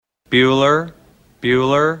Bueller,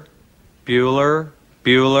 Bueller, Bueller,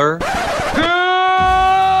 Bueller.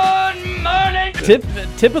 Good morning.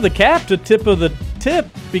 Tip of the cap to tip of the tip.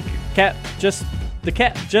 Cats. The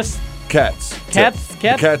cat's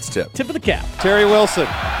tip. Tip of the cap. Terry Wilson.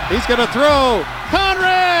 He's going to throw.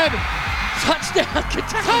 Conrad! Touchdown,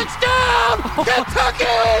 Kentucky. Touchdown!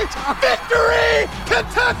 Kentucky! Victory!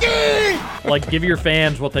 Kentucky! Like, give your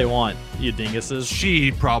fans what they want, you dinguses.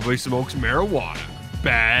 She probably smokes marijuana.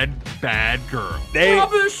 Bad girl.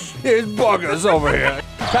 Rubbish. There's buggers over here.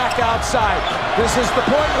 Back outside. This is the point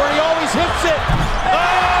where he always hits it.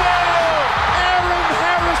 Oh! Aaron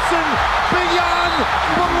Harrison beyond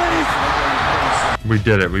belief. We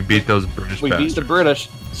did it. We beat those British We beat bastards. the British.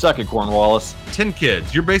 Suck it, Cornwallis. 10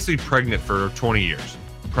 kids. You're basically pregnant for 20 years.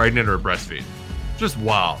 Pregnant or breastfeed. Just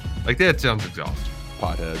wild. Like, that sounds exhausting.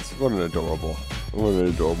 Potheads. What an adorable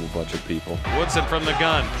bunch of people. Woodson from the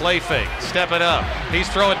gun, play fake, step it up. He's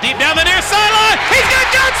throwing deep down the near sideline. He's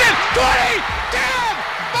got Johnson. 20, 10,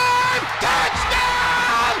 5,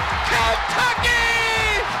 touchdown,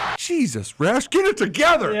 Kentucky! Jesus, Rash, get it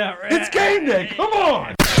together. Yeah, right. It's game day. Come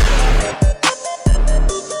on.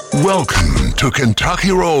 Welcome to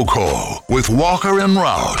Kentucky Roll Call with Walker and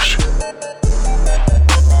Roush.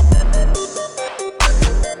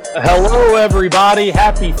 Hello, everybody.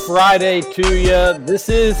 Happy Friday to you. This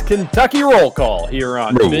is Kentucky Roll Call here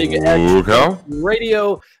on Big X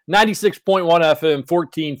Radio, 96.1 FM,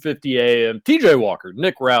 1450 AM. TJ Walker,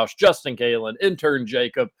 Nick Roush, Justin Kalen, intern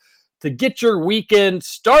Jacob, to get your weekend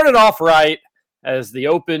started off right as the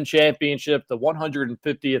Open Championship, the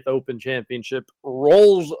 150th Open Championship,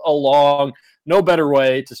 rolls along. No better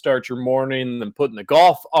way to start your morning than putting the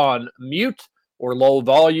golf on mute or low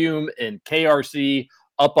volume and KRC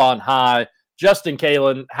up on high. Justin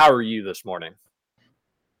Kalen, how are you this morning?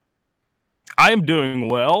 I am doing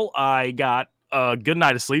well. I got a good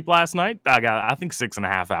night of sleep last night. I think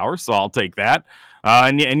 6.5 hours, so I'll take that.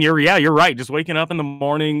 And you're right. Just waking up in the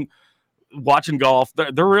morning, watching golf,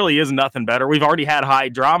 there really is nothing better. We've already had high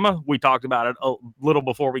drama. We talked about it a little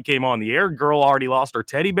before we came on the air. Girl already lost her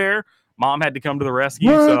teddy bear. Mom had to come to the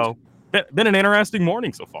rescue. What? So been an interesting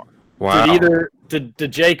morning so far. Wow.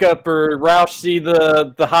 Did Jacob or Roush see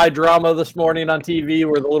the high drama this morning on TV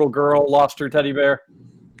where the little girl lost her teddy bear?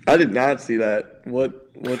 I did not see that.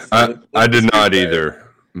 I did not either.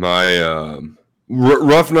 My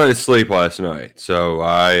rough night of sleep last night, so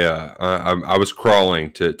I was crawling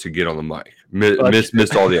to get on the mic.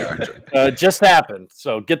 Missed all the action. Just happened.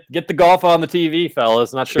 So get the golf on the TV,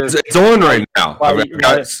 fellas. Not sure. It's on right now. Well, I've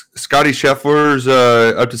got Scotty Scheffler's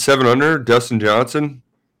up to 7 under. Dustin Johnson,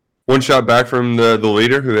 one shot back from the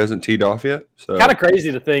leader who hasn't teed off yet. So Kind of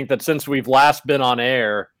crazy to think that since we've last been on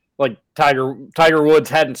air, like Tiger Woods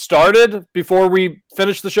hadn't started before we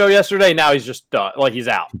finished the show yesterday. Now he's just done. Like, he's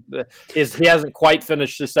out. He hasn't quite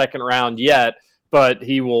finished the second round yet, but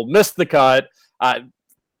he will miss the cut.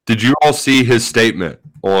 Did you all see his statement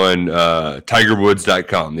on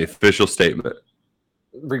TigerWoods.com, the official statement?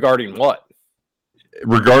 Regarding what?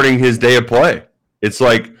 Regarding his day of play. It's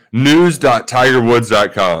like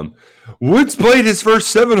news.tigerwoods.com. Woods played his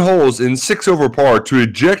first 7 holes in 6 over par to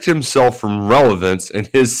eject himself from relevance in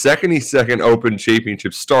his 72nd Open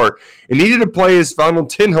Championship start and needed to play his final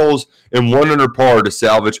 10 holes in 1 under par to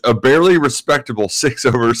salvage a barely respectable 6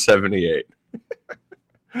 over 78.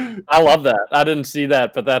 I love that. I didn't see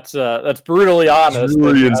that, but that's brutally honest. He's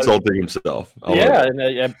really insulting himself. And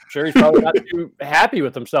I'm sure he's probably not too happy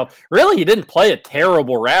with himself. Really, he didn't play a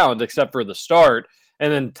terrible round except for the start.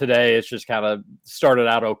 And then today, it's just kind of started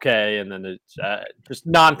out okay, and then it's just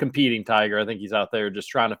non-competing Tiger. I think he's out there just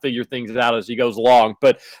trying to figure things out as he goes along.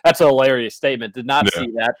 But that's a hilarious statement. Did not see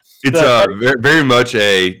that. It's very much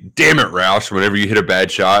a damn it, Roush. Whenever you hit a bad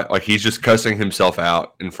shot, like he's just cussing himself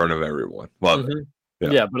out in front of everyone. Love it.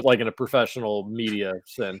 Yeah, but like in a professional media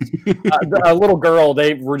sense. A little girl,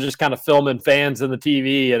 they were just kind of filming fans in the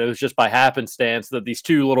TV, and it was just by happenstance that these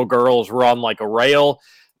 2 little girls were on like a rail.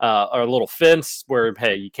 Or a little fence where,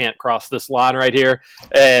 hey, you can't cross this line right here.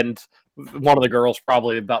 And one of the girls,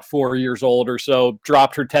 probably about 4 years old or so,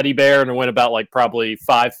 dropped her teddy bear and it went about like probably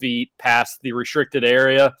 5 feet past the restricted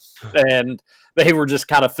area. And they were just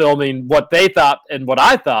kind of filming what they thought and what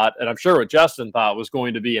I thought, and I'm sure what Justin thought, was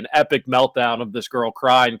going to be an epic meltdown of this girl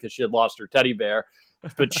crying because she had lost her teddy bear.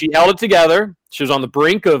 But she held it together. She was on the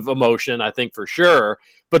brink of emotion, I think, for sure.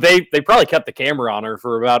 But they probably kept the camera on her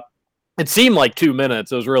for about It seemed like 2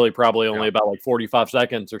 minutes. It was really probably only about like 45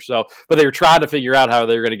 seconds or so. But they were trying to figure out how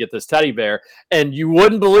they were going to get this teddy bear. And you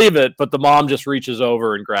wouldn't believe it, but the mom just reaches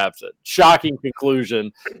over and grabs it. Shocking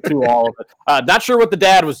conclusion to all of it. Not sure what the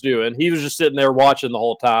dad was doing. He was just sitting there watching the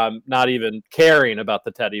whole time, not even caring about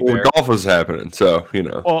the teddy bear. Well, golf was happening, so, you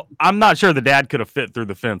know. Well, I'm not sure the dad could have fit through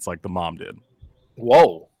the fence like the mom did.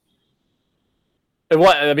 Whoa. It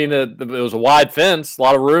was a wide fence, a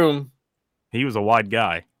lot of room. He was a wide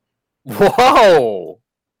guy. Whoa.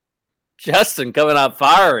 Justin coming out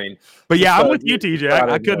firing. But yeah, I'm with you, TJ.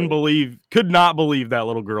 I could not believe that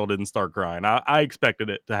little girl didn't start crying. I expected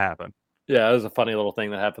it to happen. Yeah, it was a funny little thing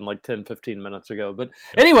that happened like 10, 15 minutes ago. But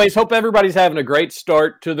anyways, hope everybody's having a great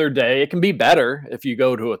start to their day. It can be better if you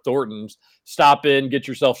go to a Thornton's. Stop in, get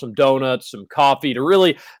yourself some donuts, some coffee to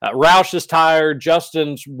really Roush is tired.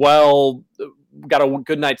 Justin's got a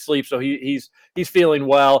good night's sleep, so he's feeling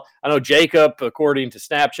well. I know Jacob, according to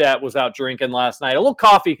Snapchat, was out drinking last night. A little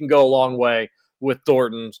coffee can go a long way with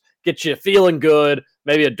Thornton's. Get you feeling good,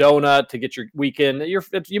 maybe a donut to get your weekend. You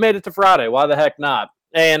made it to Friday. Why the heck not?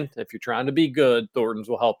 And if you're trying to be good, Thornton's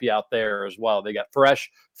will help you out there as well. They got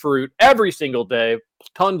fresh fruit every single day,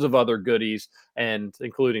 tons of other goodies, and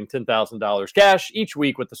including $10,000 cash each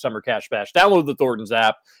week with the Summer Cash Bash. Download the Thornton's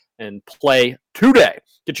app and play today.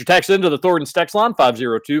 Get your text into the Thornton's text line,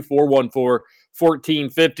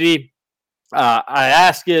 502-414-1450. I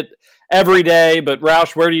ask it every day, but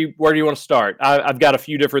Roush, where do you want to start? I've got a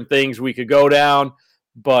few different things we could go down,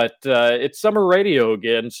 but it's summer radio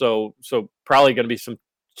again, so probably going to be some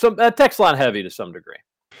text line heavy to some degree.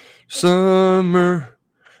 Summer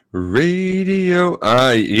radio.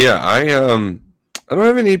 I don't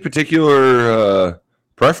have any particular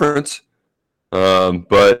preference.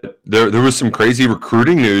 But there was some crazy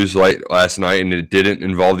recruiting news last night, and it didn't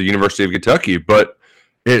involve the University of Kentucky, but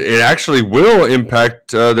it actually will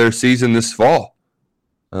impact their season this fall.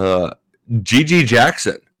 GG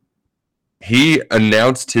Jackson, he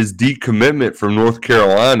announced his decommitment from North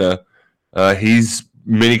Carolina. He's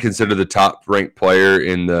many consider the top-ranked player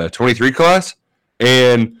in the 23 class,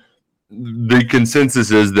 and the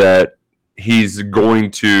consensus is that he's doing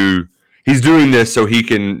this so he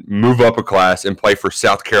can move up a class and play for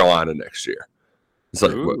South Carolina next year. It's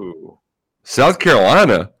like, what? South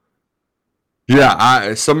Carolina?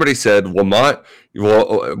 Yeah, somebody said Lamont.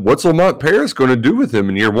 Well, what's Lamont Paris going to do with him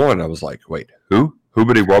in year one? I was like, wait, who?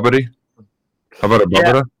 Hoobity wobbity? How about a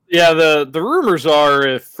bubbita? Yeah, the rumors are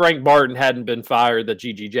if Frank Martin hadn't been fired, that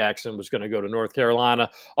GG Jackson was going to go to North Carolina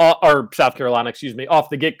or South Carolina, off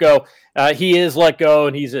the get-go. He is let go,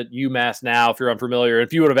 and he's at UMass now, if you're unfamiliar.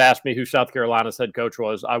 If you would have asked me who South Carolina's head coach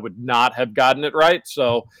was, I would not have gotten it right.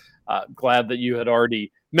 So glad that you had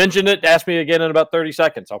already mentioned it. Ask me again in about 30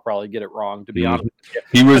 seconds. I'll probably get it wrong, to be honest with you.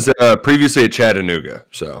 He was previously at Chattanooga,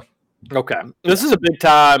 so. Okay. This is big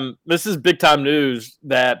time news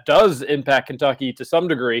that does impact Kentucky to some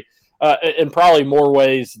degree, in probably more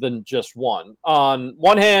ways than just one. On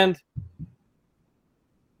one hand,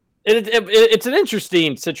 it's an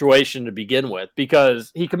interesting situation to begin with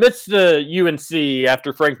because he commits to UNC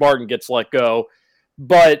after Frank Martin gets let go,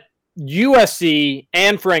 but USC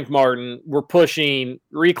and Frank Martin were pushing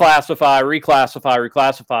reclassify,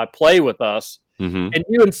 play with us. Mm-hmm. And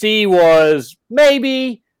UNC was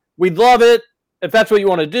maybe, we'd love it. If that's what you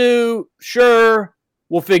want to do, sure,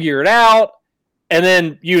 we'll figure it out. And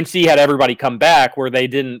then UNC had everybody come back where they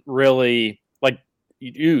didn't really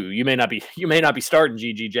you may not be starting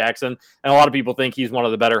GG Jackson, and a lot of people think he's one of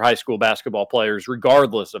the better high school basketball players,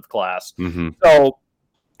 regardless of class. Mm-hmm. So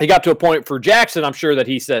he got to a point for Jackson, I'm sure, that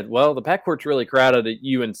he said, well, the backcourt's really crowded at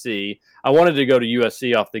UNC. I wanted to go to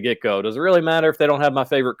USC off the get-go. Does it really matter if they don't have my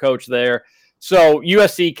favorite coach there? So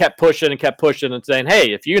USC kept pushing and saying,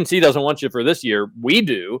 hey, if UNC doesn't want you for this year, we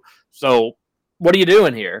do. So what are you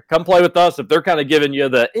doing here? Come play with us. If they're kind of giving you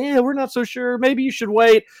the, we're not so sure, maybe you should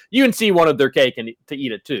wait. UNC wanted their cake and to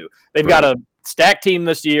eat it too. They've got a stacked team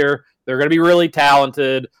this year. They're going to be really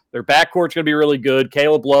talented. Their backcourt's going to be really good.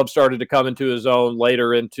 Caleb Love started to come into his own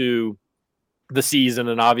later into the season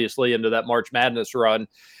and obviously into that March Madness run.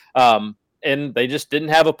 And they just didn't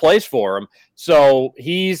have a place for him. So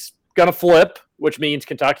he's going to flip, which means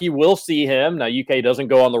Kentucky will see him. Now, UK doesn't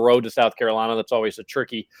go on the road to South Carolina. That's always a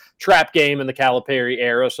tricky trap game in the Calipari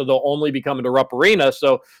era, so they'll only be coming to Rupp Arena.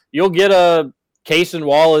 So you'll get a Cason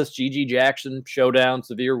Wallace, GG Jackson showdown,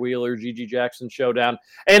 Severe Wheeler, GG Jackson showdown.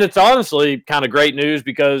 And it's honestly kind of great news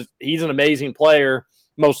because he's an amazing player,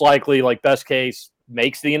 most likely, best case,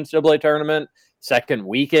 makes the NCAA tournament, second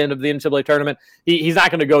weekend of the NCAA tournament. He's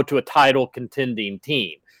not going to go to a title contending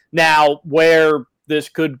team. Now, where this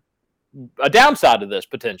could a downside to this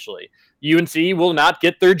potentially. UNC will not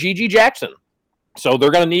get their Gigi Jackson. So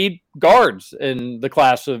they're going to need guards in the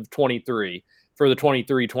class of 23 for the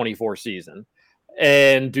 23-24 season.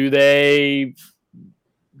 And do they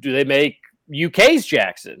make UK's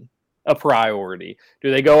Jackson a priority?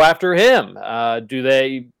 Do they go after him? Do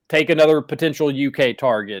they take another potential UK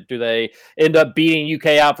target? Do they end up beating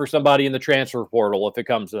UK out for somebody in the transfer portal if it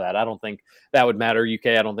comes to that? I don't think that would matter.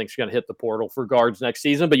 UK, I don't think is going to hit the portal for guards next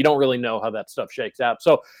season, but you don't really know how that stuff shakes out.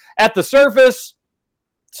 So at the surface,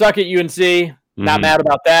 suck at UNC. Not mad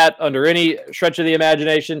about that under any stretch of the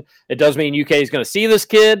imagination. It does mean UK is going to see this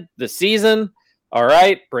kid this season. All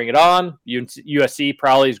right, bring it on. USC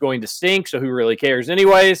probably is going to stink, so who really cares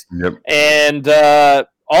anyways? Yep. And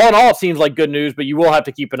all in all, it seems like good news, but you will have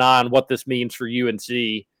to keep an eye on what this means for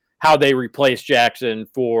UNC, how they replace Jackson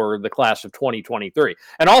for the class of 2023.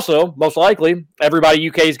 And also, most likely, everybody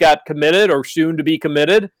UK's got committed or soon to be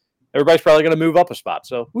committed. Everybody's probably going to move up a spot.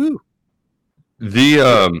 So, woo.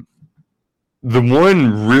 The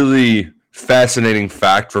one really fascinating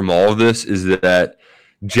fact from all of this is that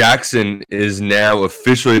Jackson is now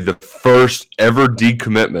officially the first ever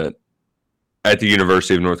decommitment at the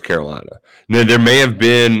University of North Carolina. Now, there may have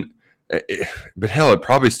been, but hell, it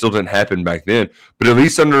probably still didn't happen back then. But at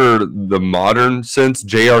least under the modern sense,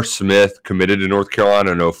 J.R. Smith committed to North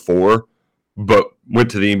Carolina in 2004, but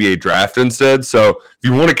went to the NBA draft instead. So if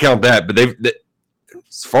you want to count that, but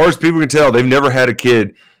as far as people can tell, they've never had a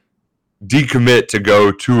kid decommit to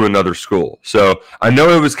go to another school. So I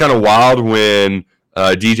know it was kind of wild when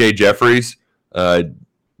DJ Jeffries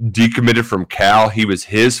decommitted from Cal. He was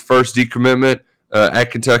his first decommitment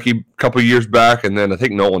at Kentucky a couple years back, and then I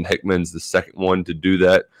think Nolan Hickman's the second one to do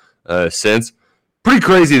that since. Pretty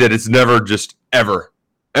crazy that it's never just ever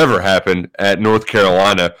happened at North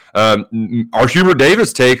Carolina. Our Hubert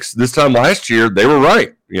Davis takes this time last year, they were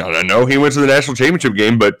right. I know he went to the national championship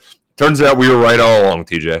game, but turns out we were right all along,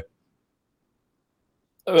 TJ.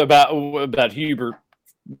 About Hubert.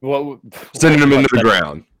 Sending him into the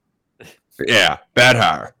ground. Yeah, bad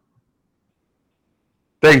hire.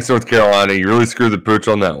 Thanks, North Carolina. You really screwed the pooch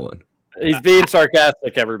on that one. He's being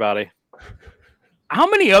sarcastic, everybody. How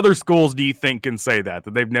many other schools do you think can say that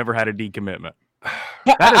they've never had a decommitment?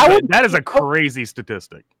 That is a crazy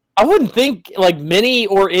statistic. I wouldn't think like many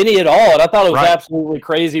or any at all. And I thought it was absolutely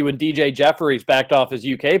crazy when DJ Jeffries backed off his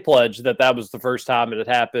UK pledge that was the first time it had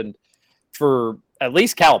happened for at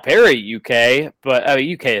least Calipari UK, but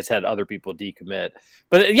UK has had other people decommit.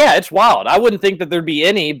 But yeah, it's wild. I wouldn't think that there'd be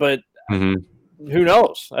any, but who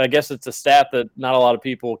knows? I guess it's a stat that not a lot of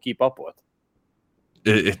people keep up with.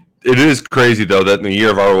 It is crazy, though, that in the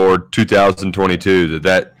year of our Lord 2022,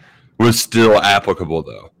 that was still applicable,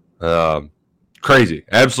 though. Crazy.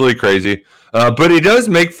 Absolutely crazy. But it does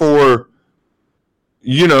make for,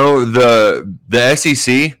 the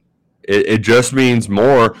SEC. It just means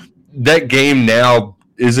more. That game now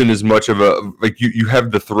isn't as much of a you have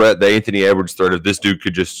the threat, the Anthony Edwards threat of this dude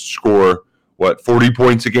could just score 40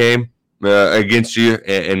 points a game against you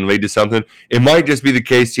and lead to something. It might just be the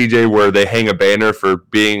case, TJ, where they hang a banner for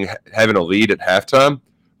having a lead at halftime,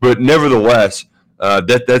 but nevertheless,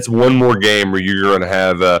 that's one more game where you're going to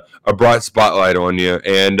have a bright spotlight on you,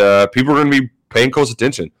 and people are going to be paying close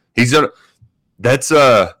attention. That's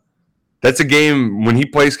a game when he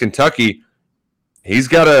plays Kentucky. He's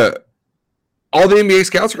got all the NBA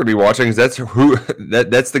scouts are going to be watching. That's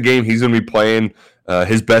the game he's going to be playing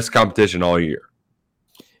his best competition all year.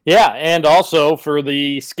 Yeah, and also for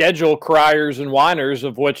the schedule criers and whiners,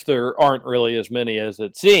 of which there aren't really as many as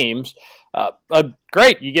it seems.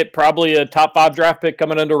 Great, you get probably a top 5 draft pick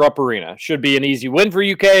coming into Rupp Arena. Should be an easy win for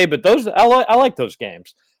UK, but I like those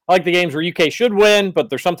games. I like the games where UK should win, but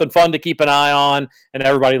there's something fun to keep an eye on, and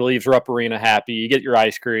everybody leaves Rupp Arena happy. You get your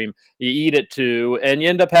ice cream, you eat it too, and you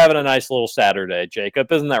end up having a nice little Saturday,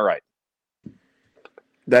 Jacob. Isn't that right?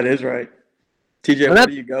 That is right. TJ, what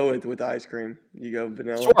do you go with ice cream? You go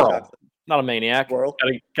vanilla? Swirl. Not a maniac. Swirl?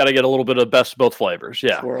 Got to get a little bit of best of both flavors,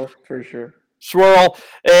 yeah. Swirl, for sure. Swirl.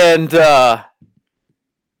 And Rupp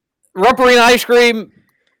Arena ice cream,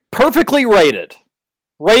 perfectly rated.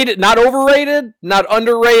 Rated, not overrated, not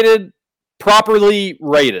underrated, properly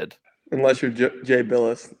rated. Unless you're Jay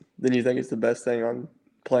Billis, then you think it's the best thing on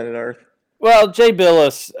planet Earth. Well, Jay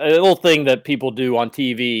Billis, a little thing that people do on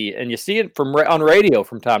TV, and you see it on radio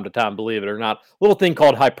from time to time, believe it or not, a little thing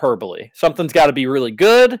called hyperbole. Something's got to be really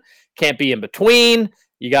good, can't be in between.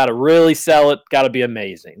 You got to really sell it, got to be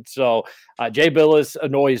amazing. So Jay Billis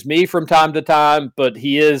annoys me from time to time, but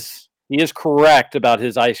he is correct about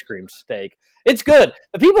his ice cream steak. It's good.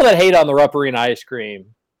 The people that hate on the Rupp Arena ice cream,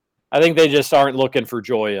 I think they just aren't looking for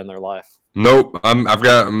joy in their life. Nope. I'm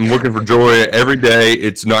looking for joy every day.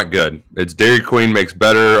 It's not good. It's Dairy Queen makes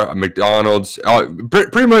better. McDonald's,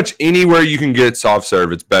 pretty much anywhere you can get soft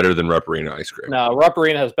serve, it's better than Rupp Arena ice cream. No, Rupp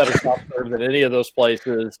Arena has better soft serve than any of those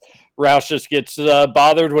places. Roush just gets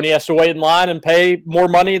bothered when he has to wait in line and pay more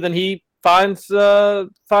money than he finds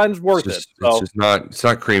worth it. It's just not. It's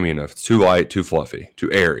not creamy enough. It's too light, too fluffy, too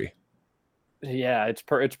airy. Yeah, it's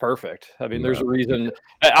perfect. I mean, there's a reason.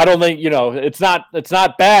 I don't think it's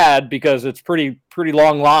not bad because it's pretty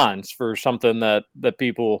long lines for something that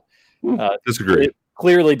people disagree.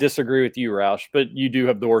 Clearly disagree with you, Roush. But you do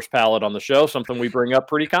have the worst palate on the show. Something we bring up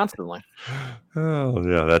pretty constantly. Oh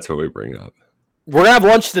yeah, that's what we bring up. We're gonna have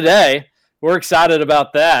lunch today. We're excited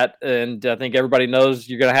about that, and I think everybody knows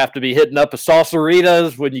you're gonna have to be hitting up a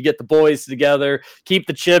Salsaritas when you get the boys together. Keep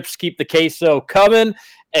the chips, keep the queso coming.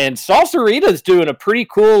 And Salsarita's doing a pretty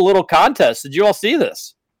cool little contest. Did you all see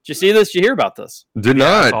this? Did you see this? Did you hear about this? Did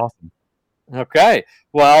not. That's awesome. Okay.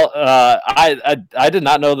 Well, I did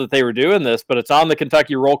not know that they were doing this, but it's on the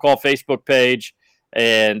Kentucky Roll Call Facebook page,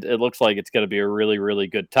 and it looks like it's going to be a really, really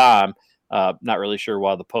good time. Not really sure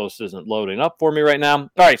why the post isn't loading up for me right now. All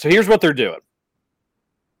right, so here's what they're doing.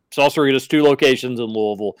 Salsarita's 2 locations in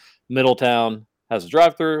Louisville. Middletown has a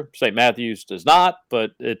drive-through. St. Matthews does not,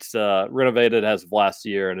 but it's renovated as of last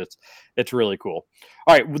year, and it's really cool.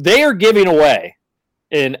 All right, they are giving away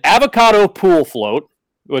an avocado pool float,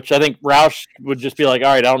 which I think Roush would just be like, all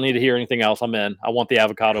right, I don't need to hear anything else. I'm in. I want the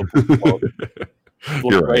avocado pool float.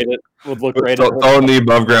 Would look great. On the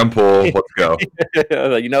above-ground pool. Let's go.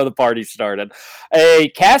 The party started. A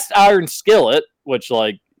cast iron skillet, which,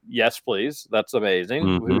 yes, please. That's amazing.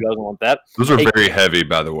 Mm-hmm. Who doesn't want that? Those are very heavy,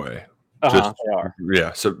 by the way. They are.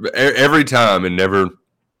 Yeah. So every time, and never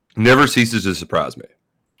ceases to surprise me.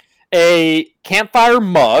 A campfire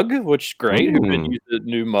mug, which is great. Who could use a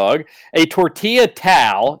new mug? A tortilla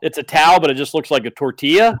towel. It's a towel, but it just looks like a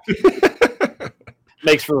tortilla.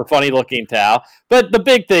 Makes for a funny-looking towel. But the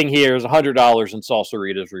big thing here is $100 in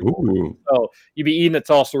Salsaritas reward. So you'd be eating at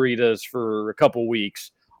Salsaritas for a couple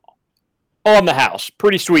weeks on the house.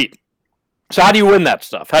 Pretty sweet. So how do you win that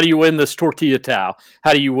stuff? How do you win this tortilla towel?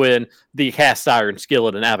 How do you win the cast iron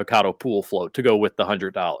skillet and avocado pool float to go with the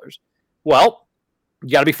 $100? Well, you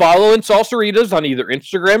got to be following Salsaritas on either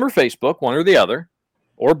Instagram or Facebook, one or the other,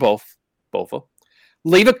 or both.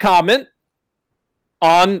 Leave a comment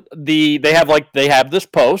on they have this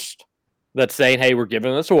post that's saying, hey, we're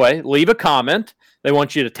giving this away. Leave a comment. They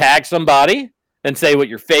want you to tag somebody and say what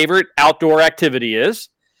your favorite outdoor activity is.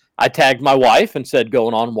 I tagged my wife and said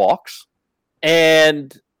going on walks.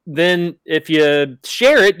 And then if you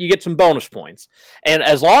share it, you get some bonus points. And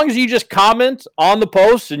as long as you just comment on the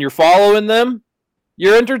post and you're following them,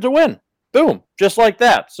 you're entered to win. Boom. Just like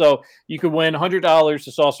that. So you could win $100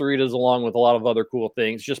 to Salsaritas along with a lot of other cool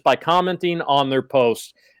things just by commenting on their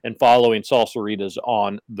posts and following Salsaritas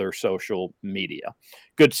on their social media.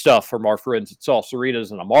 Good stuff from our friends at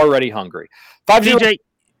Salsaritas, and I'm already hungry.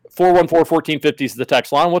 414-1450 is the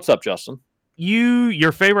text line. What's up, Justin?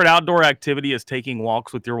 Your favorite outdoor activity is taking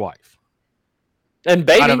walks with your wife. And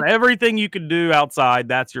baby. Out of everything you could do outside,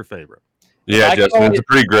 that's your favorite. Yeah, Justin, it's a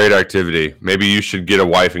pretty great activity. Maybe you should get a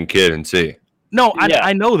wife and kid and see. No,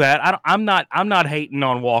 I know that. I'm not hating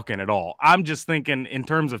on walking at all. I'm just thinking in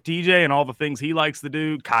terms of TJ and all the things he likes to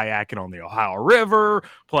do, kayaking on the Ohio River,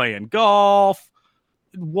 playing golf,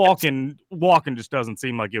 walking just doesn't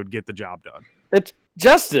seem like it would get the job done. It's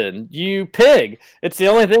Justin, you pig. It's the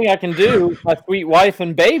only thing I can do with my sweet wife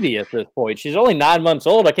and baby at this point. She's only 9 months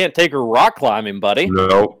old. I can't take her rock climbing, buddy.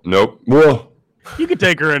 Nope. Well, you could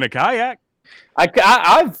take her in a kayak.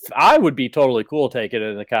 I would be totally cool taking it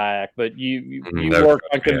in the kayak, but you work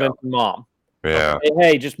on convincing mom. Yeah.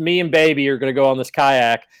 Hey, just me and baby are going to go on this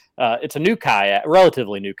kayak. It's a new kayak,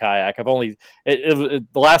 relatively new kayak. I've only the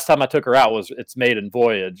last time I took her out was its maiden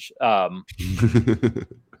voyage.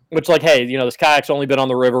 Which, hey, this kayak's only been on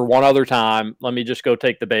the river one other time. Let me just go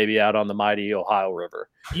take the baby out on the mighty Ohio River.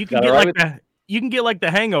 You can get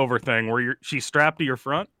the hangover thing where she's strapped to your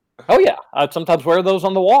front. Oh yeah, I sometimes wear those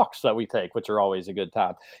on the walks that we take, which are always a good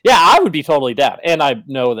time. Yeah, I would be totally down, and I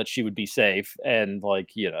know that she would be safe. And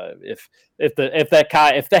if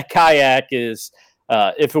that kayak is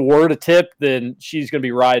if it were to tip, then she's going to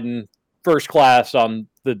be riding first class on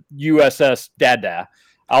the USS Dada.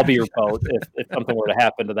 I'll be your boat if something were to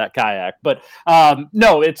happen to that kayak. But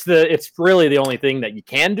no, it's really the only thing that you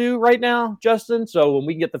can do right now, Justin. So when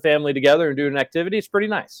we get the family together and do an activity, it's pretty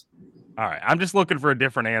nice. All right. I'm just looking for a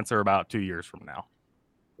different answer about 2 years from now.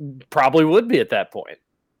 Probably would be at that point.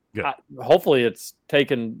 Good. Hopefully it's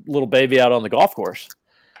taking little baby out on the golf course.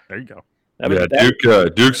 There you go. Yeah,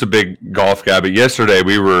 Duke's a big golf guy, but yesterday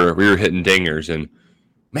we were hitting dingers, and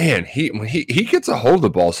man, when he gets a hold of the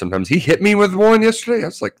ball sometimes. He hit me with one yesterday. I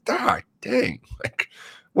was like, dang, like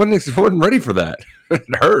wasn't ready for that. It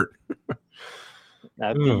hurt.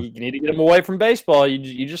 You need to get him away from baseball.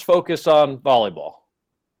 You just focus on volleyball.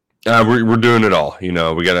 We're doing it all. You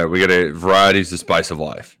know, we got varieties, the spice of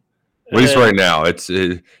life. At least right now, it's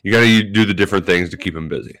you got to do the different things to keep him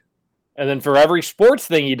busy. And then for every sports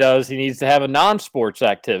thing he does, he needs to have a non-sports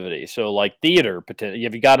activity. So like theater, have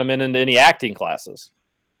you got him into any acting classes?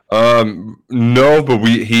 No, but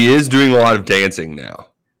he is doing a lot of dancing now.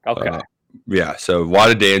 Okay. Yeah, so a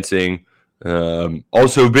lot of dancing.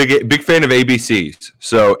 Also big fan of ABCs.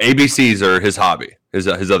 So ABCs are his hobby, his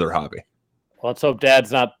other hobby. Well, let's hope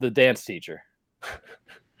Dad's not the dance teacher.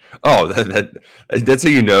 Oh, that's how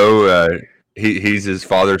you know he's his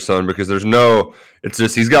father's son, because it's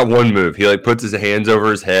just he's got one move. He like puts his hands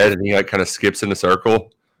over his head and he like kind of skips in a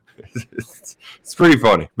circle. It's pretty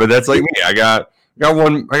funny, but that's like me. I got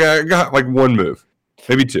like one move,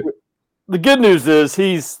 maybe two. The good news is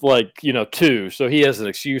he's like 2, so he has an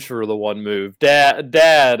excuse for the one move. Dad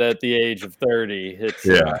at the age of 30, it's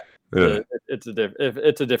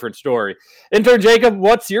a different story. Intern Jacob,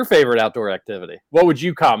 what's your favorite outdoor activity? What would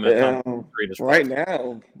you comment on? Right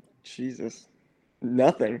now, Jesus,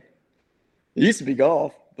 nothing. It used to be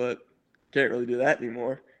golf, but can't really do that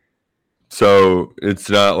anymore. So it's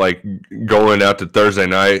not like going out to Thursday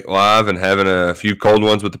night live and having a few cold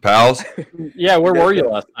ones with the pals? Yeah, where were you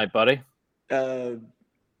last night, buddy?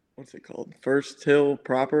 What's it called? First Hill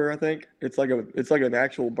Proper, I think. It's like an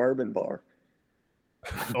actual bourbon bar.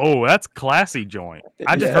 Oh, that's classy joint.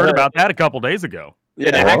 I just heard about that a couple days ago. Yeah,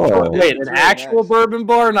 an actual bourbon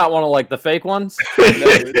bar, not one of like the fake ones. No,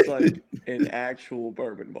 it's like an actual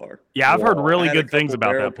bourbon bar. Yeah, I've heard really good things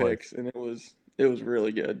about that place, and it was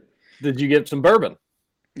really good. Did you get some bourbon?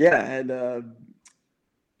 Yeah, I had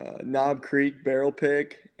Knob Creek barrel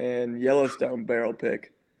pick and Yellowstone barrel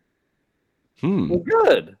pick. Well,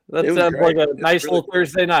 good. That sounds like a nice little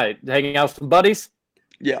Thursday night, hanging out with some buddies.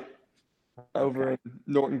 Yeah, over in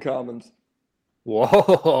Norton Commons.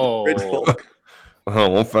 Whoa.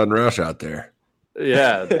 We'll find Rush out there.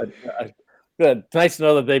 Yeah. Good. Nice to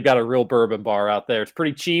know that they've got a real bourbon bar out there. It's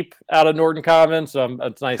pretty cheap out of Norton Commons, so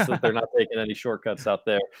it's nice that they're not taking any shortcuts out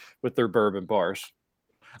there with their bourbon bars.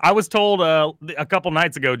 I was told a couple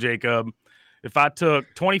nights ago, Jacob, if I took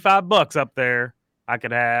 $25 up there, I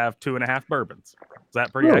could have 2.5 bourbons. Is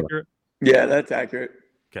that pretty accurate? Yeah, that's accurate.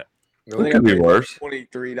 Okay. It could be worse.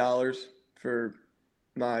 $23 for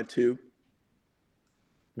my 2.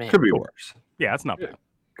 Man. Could be worse. Yeah, it's not bad.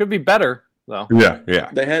 Could be better, though. Yeah.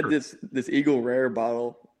 They had this Eagle Rare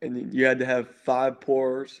bottle, and you had to have 5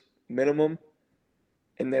 pours minimum,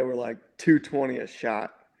 and they were like $2.20 a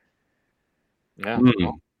shot. Yeah.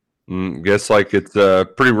 Guess like it's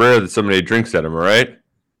pretty rare that somebody drinks at them, right?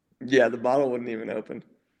 Yeah, the bottle wasn't even open.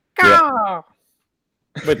 Yeah.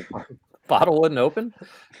 But bottle wasn't open?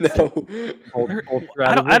 No.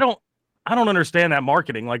 I don't understand that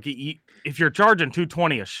marketing. Like, if you're charging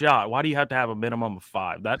 $2.20 a shot, why do you have to have a minimum of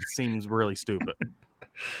 5? That seems really stupid.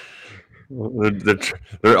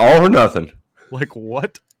 They're all or nothing. Like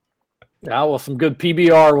what? Yeah, well, some good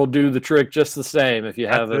PBR will do the trick just the same if you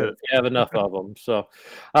have enough of them. So,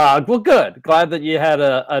 well, good. Glad that you had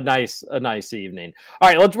a nice evening. All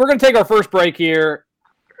right, we're going to take our first break here.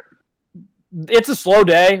 It's a slow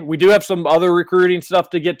day. We do have some other recruiting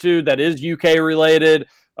stuff to get to that is UK related.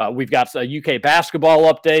 We've got a UK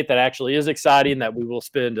basketball update that actually is exciting that we will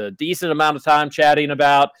spend a decent amount of time chatting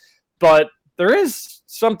about. But there is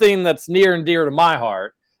something that's near and dear to my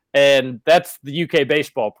heart, and that's the UK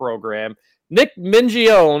baseball program. Nick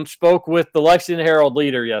Mingione spoke with the Lexington Herald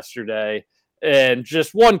leader yesterday, and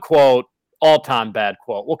just one quote, all-time bad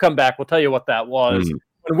quote. We'll come back. We'll tell you what that was.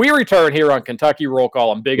 When we return here on Kentucky Roll Call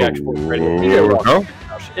on Big X Sports Radio,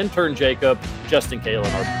 intern Jacob, Justin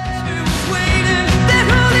Kalen, our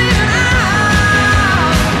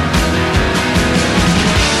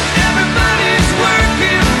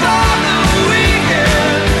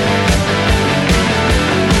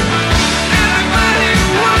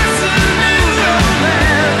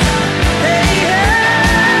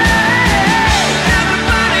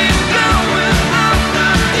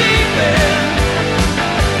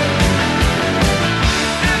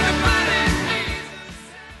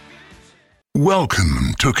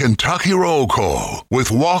Welcome to Kentucky Roll Call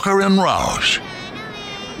with Walker and Roush.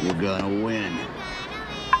 We're gonna win.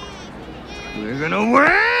 We're gonna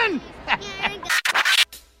win!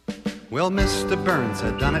 Well, Mr. Burns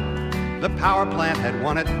had done it. The power plant had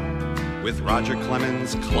won it, with Roger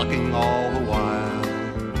Clemens clucking all the while.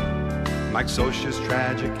 Mike Scioscia's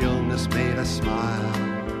tragic illness made us smile.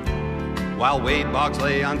 While Wade Boggs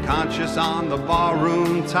lay unconscious on the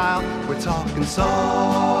barroom tile, we're talking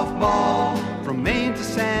softball. From Maine to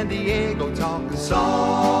San Diego, talking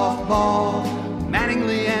softball.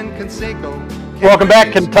 Mattingly and Canseco. Welcome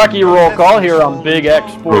back, Kentucky Roll Call here on Big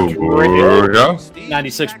X Sports Radio.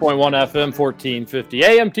 96.1 FM, 1450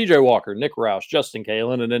 AM. TJ Walker, Nick Roush, Justin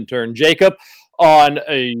Kalen, and intern Jacob on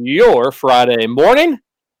your Friday morning.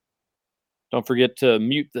 Don't forget to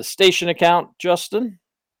mute the station account, Justin.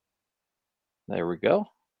 There we go.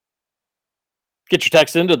 Get your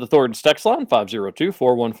text into the Thornton's text line,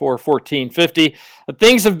 502-414-1450.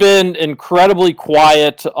 Things have been incredibly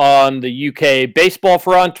quiet on the UK baseball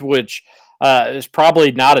front, which is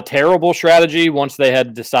probably not a terrible strategy once they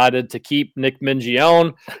had decided to keep Nick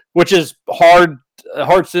Mingione, which is a hard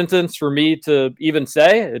sentence for me to even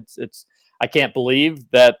say. It's I can't believe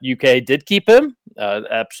that UK did keep him.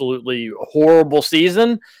 Absolutely horrible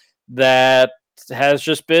season that has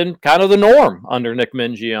just been kind of the norm under Nick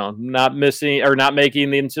Mingione. Not making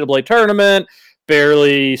the NCAA tournament,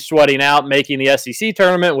 barely sweating out making the SEC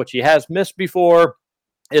tournament, which he has missed before.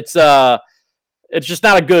 It's just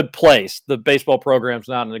not a good place. The baseball program's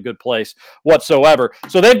not in a good place whatsoever.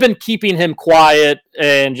 So they've been keeping him quiet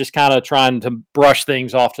and just kind of trying to brush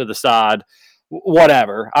things off to the side.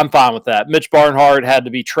 Whatever. I'm fine with that. Mitch Barnhart had to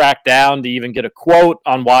be tracked down to even get a quote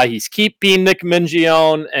on why he's keeping Nick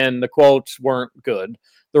Mingione, and the quotes weren't good.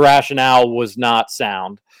 The rationale was not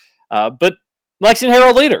sound. But Lexington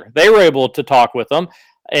Herald Leader, they were able to talk with him.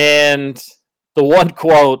 And the one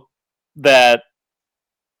quote that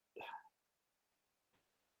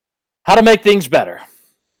how to make things better.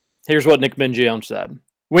 Here's what Nick Mingione said.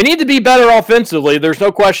 We need to be better offensively. There's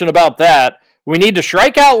no question about that. We need to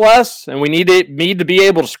strike out less, and we need to be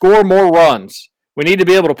able to score more runs. We need to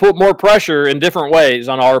be able to put more pressure in different ways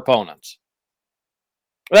on our opponents.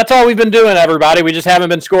 That's all we've been doing, everybody. We just haven't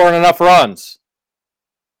been scoring enough runs.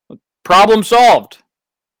 Problem solved.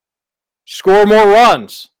 Score more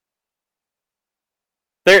runs.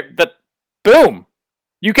 Boom.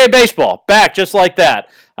 UK baseball, back just like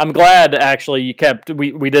that. I'm glad, actually,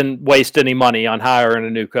 we didn't waste any money on hiring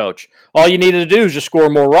a new coach. All you needed to do is just score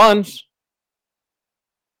more runs.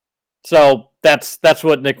 So that's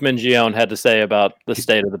what Nick Mingione had to say about the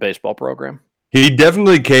state of the baseball program. He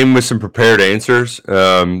definitely came with some prepared answers.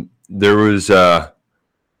 There was,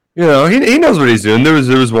 he knows what he's doing. There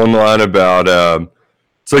was one line about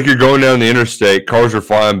it's like you're going down the interstate, cars are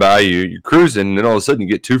flying by you, you're cruising, and then all of a sudden you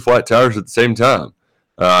get two flat tires at the same time.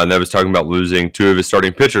 And that was talking about losing two of his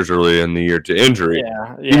starting pitchers early in the year to injury.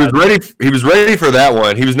 Yeah. He was ready for that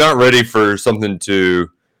one. He was not ready for something to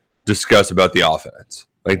discuss about the offense.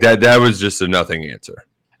 Like that was just a nothing answer.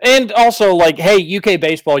 And also, hey, UK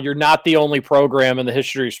baseball, you're not the only program in the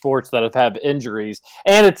history of sports that have had injuries.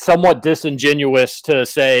 And it's somewhat disingenuous to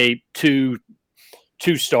say two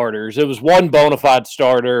starters. It was one bona fide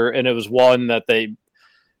starter, and it was one that they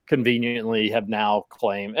conveniently have now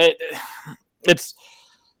claimed. It's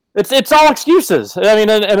all excuses. I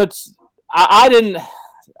mean, and it's I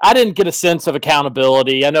didn't get a sense of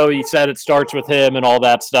accountability. I know he said it starts with him and all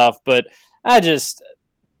that stuff, but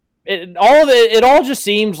it all just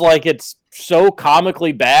seems like it's so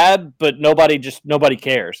comically bad, but nobody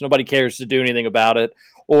cares. Nobody cares to do anything about it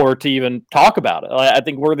or to even talk about it. I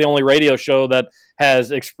think we're the only radio show that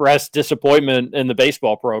has expressed disappointment in the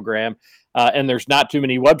baseball program, and there's not too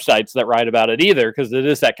many websites that write about it either, because it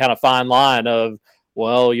is that kind of fine line of,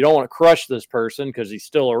 well, you don't want to crush this person because he's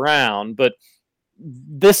still around, but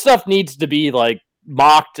this stuff needs to be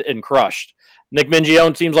mocked and crushed. Nick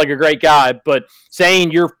Mingione seems like a great guy, but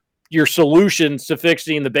saying your solutions to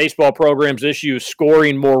fixing the baseball program's issue is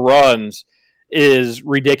scoring more runs is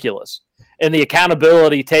ridiculous. And the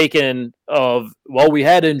accountability taken of, well, we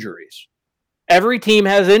had injuries. Every team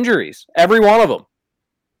has injuries, every one of them.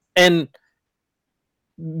 And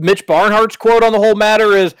Mitch Barnhart's quote on the whole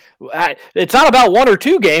matter is, it's not about 1 or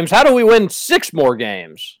 2 games. How do we win 6 more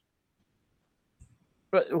games?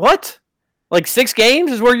 What? 6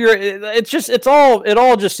 games is where it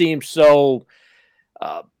all just seems so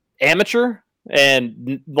amateur,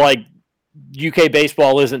 and UK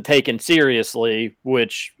baseball isn't taken seriously,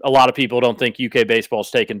 which a lot of people don't think UK baseball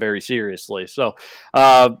is taken very seriously. So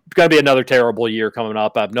it's going to be another terrible year coming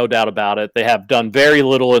up. I have no doubt about it. They have done very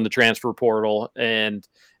little in the transfer portal, and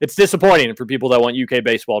it's disappointing for people that want UK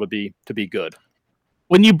baseball to be good.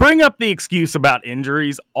 When you bring up the excuse about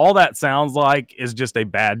injuries, all that sounds like is just a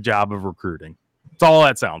bad job of recruiting. That's all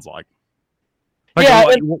that sounds like.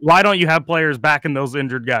 Why don't you have players backing those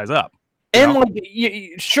injured guys up? And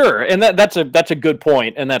sure, and that's a good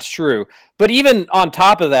point, and that's true. But even on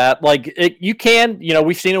top of that, you can,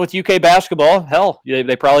 we've seen it with UK basketball. Hell,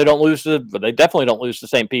 they probably don't lose but they definitely don't lose to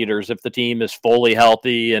St. Peter's if the team is fully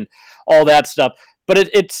healthy and all that stuff. But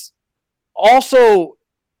it's also,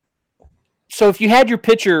 so if you had your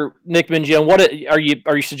pitcher Nick Mingione, what are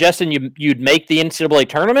you suggesting you'd make the NCAA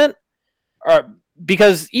tournament? Or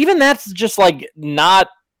because even that's just not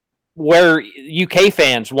where UK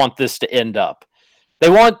fans want this to end up. They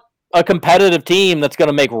want a competitive team that's going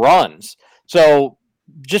to make runs. So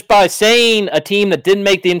just by saying a team that didn't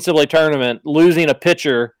make the NCAA tournament, losing a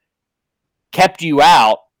pitcher, kept you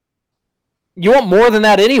out, you want more than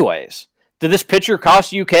that anyways. Did this pitcher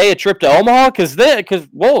cost UK a trip to Omaha? Because then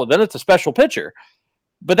it's a special pitcher.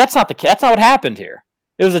 But that's not what happened here.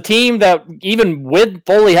 It was a team that, even with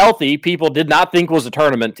fully healthy, people did not think was a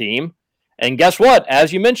tournament team. And guess what?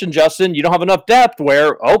 As you mentioned, Justin, you don't have enough depth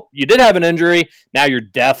where, you did have an injury. Now you're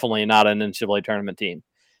definitely not an NCAA tournament team.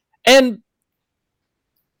 And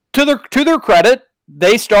to their credit,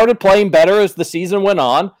 they started playing better as the season went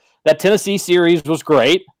on. That Tennessee series was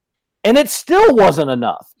great. And it still wasn't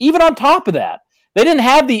enough. Even on top of that, they didn't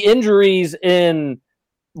have the injuries in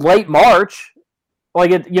late March.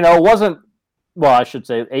 It wasn't, well, I should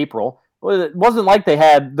say April. It wasn't like they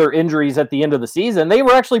had their injuries at the end of the season. They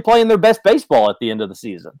were actually playing their best baseball at the end of the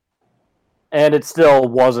season. And it still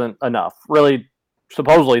wasn't enough. Really,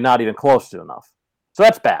 supposedly not even close to enough. So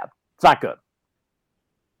that's bad. It's not good.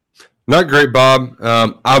 Not great, Bob.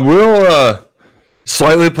 I will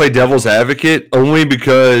slightly play devil's advocate only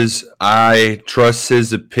because I trust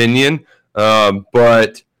his opinion.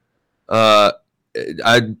 But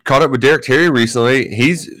I caught up with Derek Terry recently.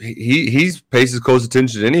 He's pays as close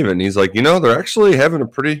attention to any of it. And he's like, they're actually having a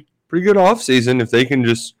pretty good offseason if they can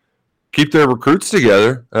just keep their recruits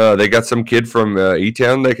together. They got some kid from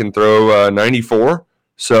E-Town that can throw 94.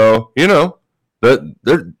 So, that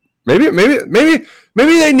they're maybe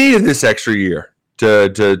they needed this extra year to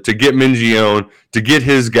get Mingione, to get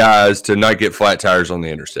his guys to not get flat tires on the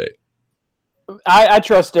interstate. I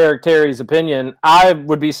trust Derek Terry's opinion. I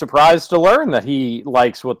would be surprised to learn that he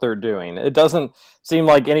likes what they're doing. It doesn't seem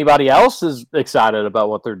like anybody else is excited about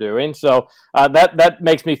what they're doing. So that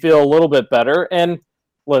makes me feel a little bit better. And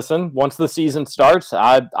listen, once the season starts,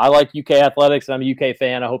 I like UK athletics. I'm a UK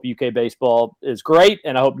fan. I hope UK baseball is great,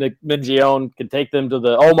 and I hope Nick Mingione can take them to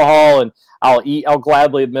the Omaha. And I'll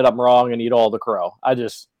gladly admit I'm wrong and eat all the crow.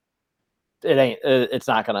 It's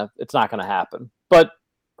not gonna happen. But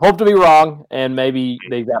hope to be wrong, and maybe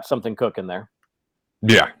they've got something cooking there.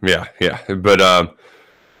 Yeah. But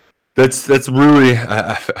that's really,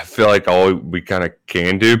 I feel like all we kind of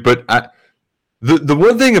can do. But the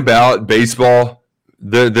one thing about baseball,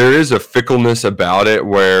 there is a fickleness about it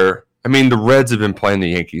where, the Reds have been playing the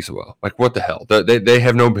Yankees well. Like, what the hell? They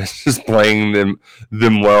have no business playing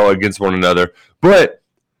them well against one another. But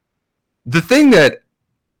the thing that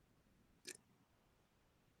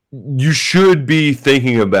you should be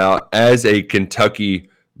thinking about as a Kentucky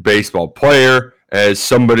baseball player, as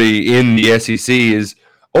somebody in the SEC, is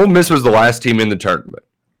Ole Miss was the last team in the tournament.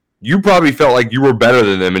 You probably felt like you were better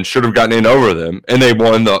than them and should have gotten in over them, and they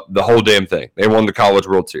won the whole damn thing. They won the College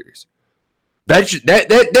World Series. That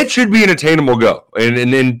should be an attainable goal. And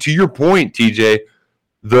then to your point, TJ,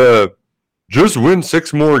 just win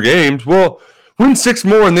 6 more games. Well, win 6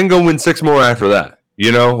 more and then go win 6 more after that.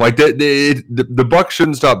 The buck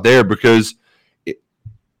shouldn't stop there, because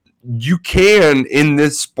you can, in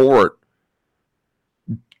this sport,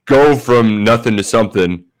 go from nothing to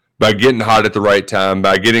something by getting hot at the right time,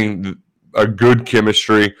 by getting a good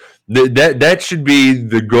chemistry. That should be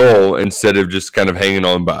the goal instead of just kind of hanging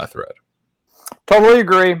on by a thread. Totally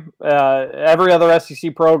agree. Every other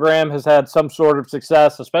SEC program has had some sort of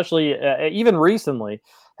success, especially even recently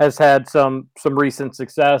has had some recent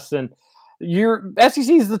success. And your SEC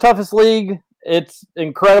is the toughest league. It's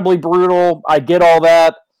incredibly brutal. I get all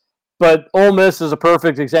that. But Ole Miss is a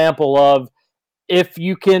perfect example of, if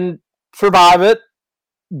you can survive it,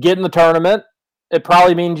 get in the tournament, it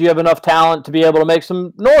probably means you have enough talent to be able to make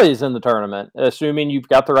some noise in the tournament, assuming you've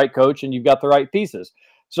got the right coach and you've got the right pieces.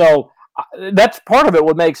 So that's part of it.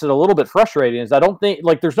 What makes it a little bit frustrating is I don't think,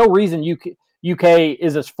 there's no reason UK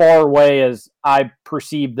is as far away as I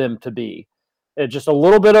perceive them to be. It's just a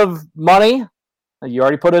little bit of money. You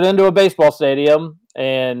already put it into a baseball stadium,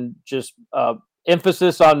 and just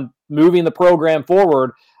emphasis on moving the program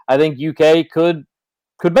forward. I think UK could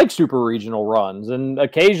make super regional runs, and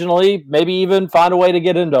occasionally maybe even find a way to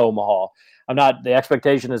get into Omaha. The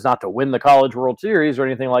expectation is not to win the College World Series or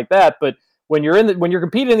anything like that, but when you're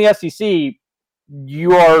competing in the SEC,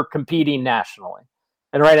 you are competing nationally.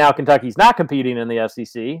 And right now, Kentucky's not competing in the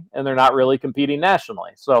SEC, and they're not really competing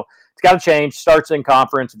nationally. So it's got to change. Starts in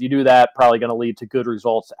conference. If you do that, probably going to lead to good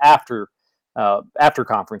results after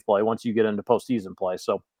conference play once you get into postseason play.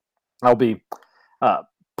 So I'll be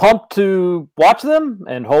pumped to watch them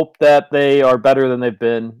and hope that they are better than they've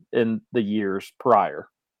been in the years prior.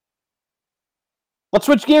 Let's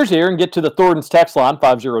switch gears here and get to the Thornton's text line,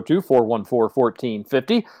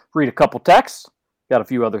 502-414-1450. Read a couple texts. Got a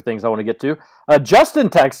few other things I want to get to. Justin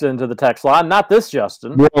texted into the text line. Not this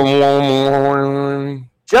Justin.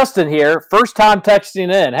 Justin here, first time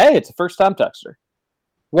texting in. Hey, it's a first time texter.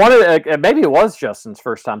 Maybe it was Justin's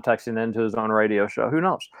first time texting into his own radio show. Who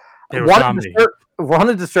knows?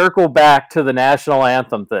 Wanted to circle back to the national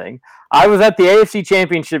anthem thing. I was at the AFC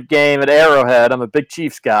Championship game at Arrowhead. I'm a big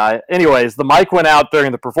Chiefs guy. Anyways, the mic went out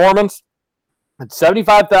during the performance, and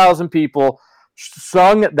 75,000 people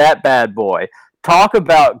sung that bad boy. Talk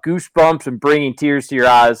about goosebumps and bringing tears to your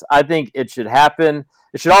eyes. I think it should happen.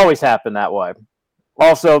 It should always happen that way.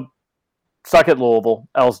 Also, suck at Louisville.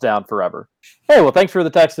 L's down forever. Hey, well, thanks for the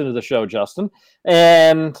text into the show, Justin.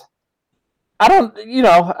 And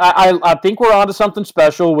I think we're onto something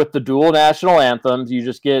special with the dual national anthems. You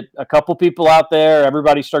just get a couple people out there.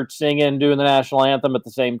 Everybody starts singing, doing the national anthem at the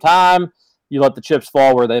same time. You let the chips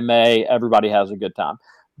fall where they may. Everybody has a good time.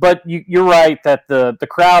 But you're right that the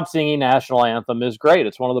crowd singing national anthem is great.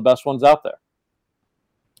 It's one of the best ones out there.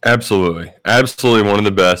 Absolutely. Absolutely one of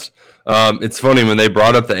the best. It's funny, when they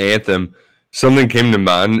brought up the anthem, something came to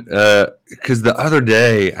mind. Because the other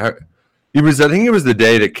day, I think it was the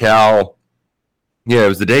day that Cal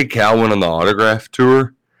went on the autograph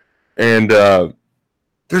tour. And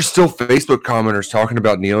there's still Facebook commenters talking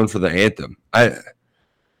about kneeling for the anthem.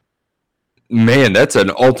 Man, that's an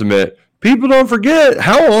ultimate. People don't forget.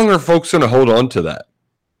 How long are folks going to hold on to that?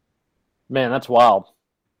 Man, that's wild.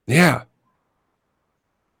 Yeah.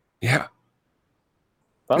 Yeah.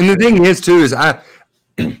 And the thing is, too, is I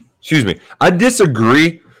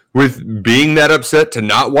disagree with being that upset to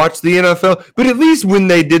not watch the NFL. But at least when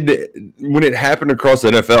it happened across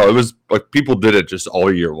the NFL, it was like people did it just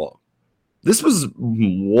all year long. This was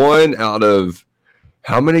one out of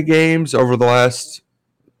how many games over the last,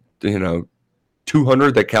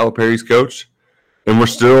 200 that Calipari's coached, and we're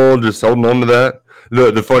still just holding on to that.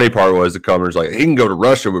 The funny part was the comments like, he can go to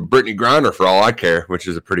Russia with Brittany Griner for all I care, which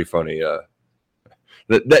is a pretty funny.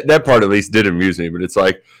 That part at least did amuse me, but it's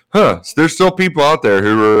like, so there's still people out there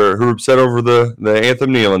who are upset over the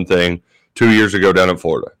anthem kneeling thing 2 years ago down in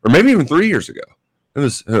Florida, or maybe even 3 years ago. It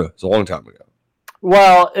was a long time ago.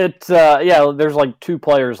 Well, there's like 2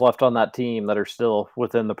 players left on that team that are still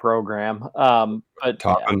within the program. But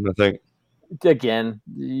Toppin, I think. Again,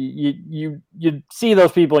 you see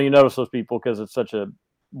those people and you notice those people because it's such a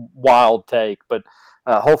wild take. But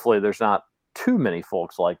hopefully there's not too many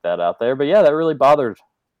folks like that out there. But yeah, that really bothered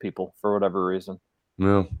people for whatever reason.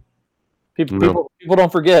 No. People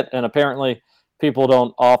don't forget, and apparently people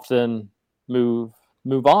don't often move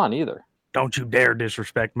on either. Don't you dare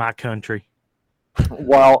disrespect my country.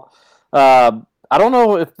 Well, I don't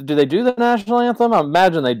know do they do the national anthem? I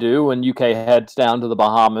imagine they do when UK heads down to the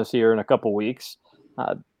Bahamas here in a couple weeks.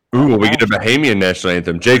 We get a Bahamian national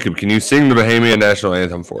anthem. Jacob, can you sing the Bahamian national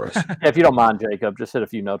anthem for us? Yeah, if you don't mind, Jacob, just hit a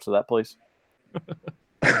few notes of that, please.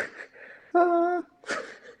 No,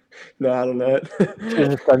 I don't know it.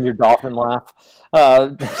 Just done your dolphin laugh.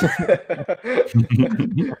 But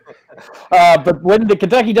when the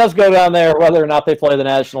Kentucky does go down there, whether or not they play the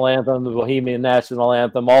national anthem, the Bohemian national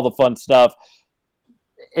anthem, all the fun stuff,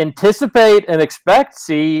 anticipate and expect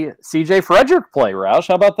see CJ Frederick play, Roush.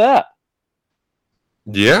 How about that?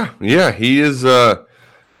 Yeah, he is.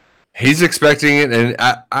 He's expecting it, and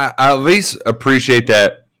I at least appreciate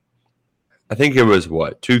that. I think it was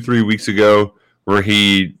 2-3 weeks ago where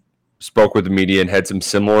he spoke with the media and had some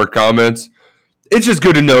similar comments. It's just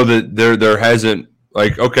good to know that there hasn't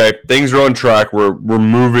okay, things are on track. We're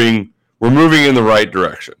moving in the right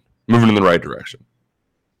direction.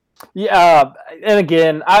 Yeah, and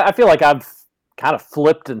again, I feel like I've kind of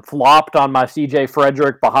flipped and flopped on my CJ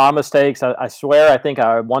Frederick Bahamas takes. I swear, I think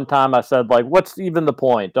one time I said what's even the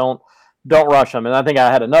point? Don't rush him. And I think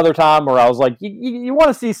I had another time where I was like, you want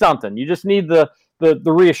to see something. You just need the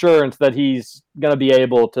reassurance that he's going to be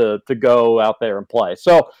able to go out there and play.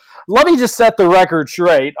 So let me just set the record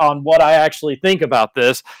straight on what I actually think about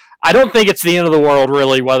this. I don't think it's the end of the world,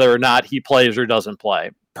 really, whether or not he plays or doesn't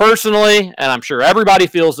play. Personally, and I'm sure everybody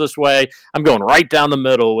feels this way, I'm going right down the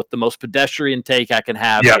middle with the most pedestrian take I can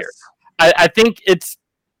have here. I think it's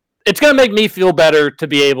going to make me feel better to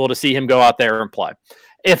be able to see him go out there and play.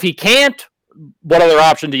 If he can't, what other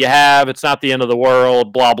option do you have? It's not the end of the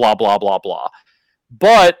world, blah, blah, blah, blah, blah.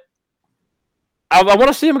 but I want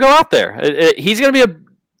to see him go out there. He's going to be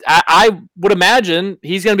I would imagine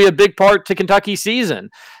he's going to be a big part to Kentucky's season.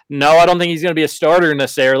 No, I don't think he's going to be a starter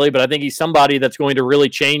necessarily, but I think he's somebody that's going to really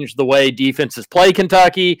change the way defenses play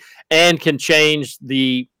Kentucky and can change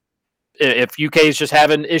if UK is just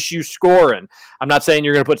having issues scoring. I'm not saying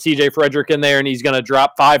you're going to put CJ Frederick in there and he's going to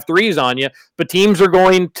drop 5 threes on you, but teams are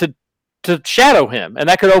going to shadow him, and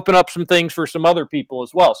that could open up some things for some other people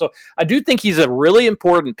as well. So I do think he's a really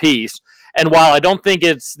important piece. And while I don't think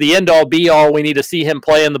it's the end-all, be-all, we need to see him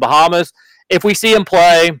play in the Bahamas, if we see him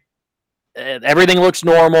play, everything looks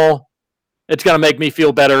normal, it's going to make me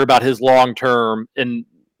feel better about his long-term and,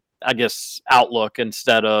 I guess, outlook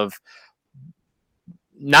instead of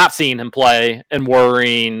not seeing him play and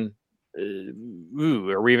worrying,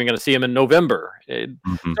 are we even going to see him in November?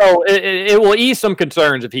 So it will ease some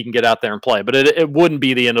concerns if he can get out there and play, but it wouldn't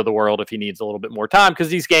be the end of the world if he needs a little bit more time, because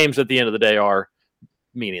these games at the end of the day are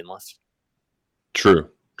meaningless. True.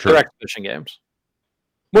 They're exhibition games.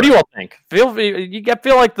 What do you all think? Feel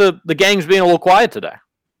like the gang's being a little quiet today.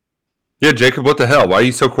 Yeah, Jacob, what the hell? Why are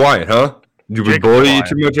you so quiet, huh? Did we bully you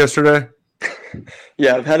too much yesterday?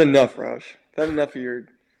 Yeah, I've had enough, Roush. I've had enough of your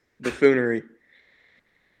buffoonery.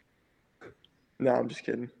 No, I'm just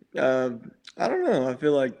kidding. I don't know. I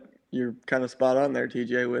feel like you're kind of spot on there,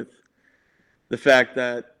 TJ, with the fact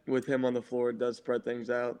that with him on the floor, it does spread things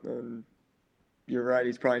out. And you're right,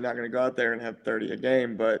 he's probably not going to go out there and have 30 a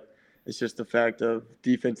game, but it's just the fact of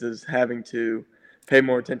defenses having to pay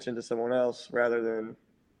more attention to someone else rather than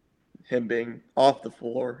him being off the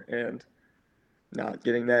floor and not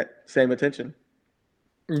getting that same attention.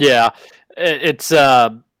 Yeah, it's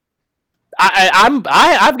I've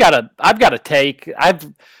got a take.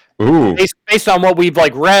 Based on what we've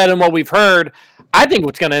read and what we've heard, I think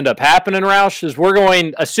what's going to end up happening, Roush, is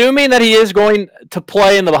assuming that he is going to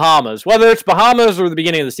play in the Bahamas, whether it's Bahamas or the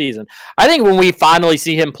beginning of the season. I think when we finally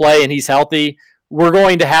see him play and he's healthy, we're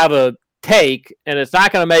going to have a take, and it's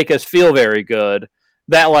not going to make us feel very good,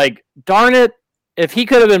 that, darn it, if he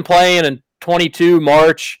could have been playing in 22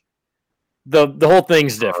 March, the whole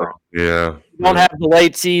thing's different. Yeah. You don't have the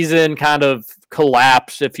late season kind of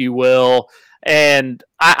collapse, if you will. And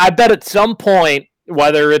I bet at some point,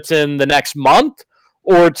 whether it's in the next month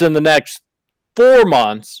or it's in the next 4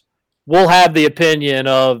 months, we'll have the opinion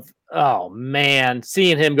of, oh, man,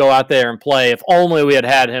 seeing him go out there and play, if only we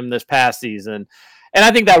had him this past season. And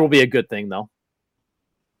I think that will be a good thing, though.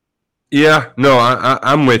 Yeah, no,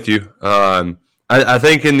 I'm with you. I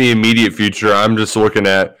think in the immediate future, I'm just looking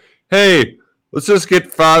at, hey, let's just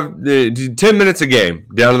get 10 minutes a game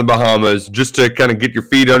down in the Bahamas just to kind of get your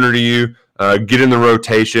feet under you, get in the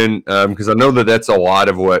rotation, because I know that that's a lot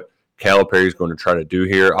of what Calipari is going to try to do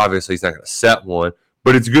here. Obviously, he's not going to set one,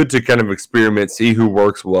 but it's good to kind of experiment, see who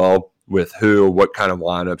works well with who, what kind of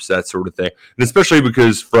lineups, that sort of thing. And especially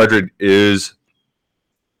because Frederick is,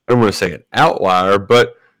 I don't want to say an outlier,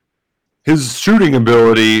 but his shooting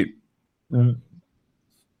ability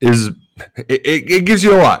it gives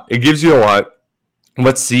you a lot. It gives you a lot.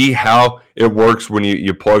 Let's see how it works when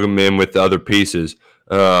you plug them in with the other pieces.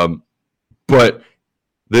 But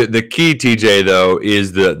the key, TJ, though,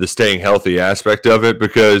 is the staying healthy aspect of it,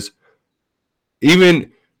 because who's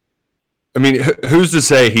to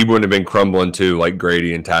say he wouldn't have been crumbling to like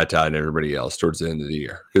Grady and Ty and everybody else towards the end of the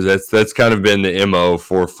year? Because that's kind of been the MO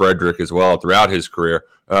for Frederick as well throughout his career.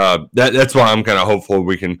 That's why I'm kind of hopeful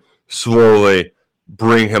we can slowly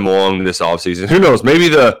bring him along this offseason. Who knows? Maybe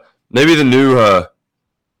the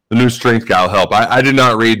new strength guy will help. I did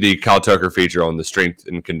not read the Kyle Tucker feature on the strength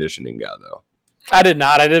and conditioning guy, though. I did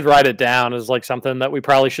not. I did write it down as something that we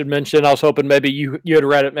probably should mention. I was hoping maybe you had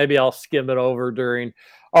read it. Maybe I'll skim it over during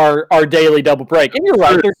our daily double break. And you're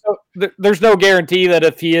right. There's no guarantee that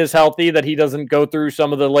if he is healthy that he doesn't go through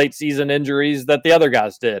some of the late season injuries that the other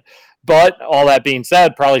guys did. But all that being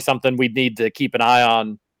said, probably something we'd need to keep an eye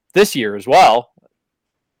on this year as well.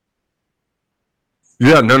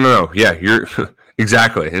 Yeah, no. Yeah, you're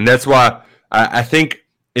exactly. And that's why I think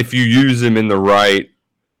if you use him in the right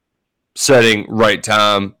setting, right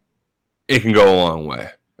time, it can go a long way.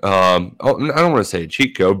 I don't want to say a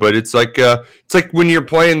cheat code, but it's like when you're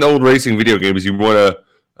playing the old racing video games, you want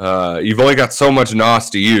to you've only got so much NOS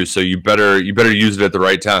to use, so you better use it at the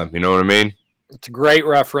right time. You know what I mean? It's a great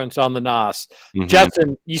reference on the NOS. Mm-hmm.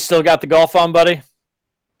 Jetson, you still got the golf on, buddy?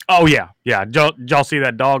 Oh yeah. Did y'all see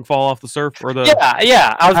that dog fall off the surf or the?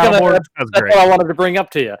 Yeah. That's what I wanted to bring up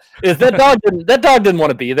to you. Is that dog didn't want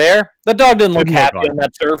to be there. That dog didn't look happy on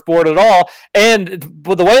that surfboard at all. And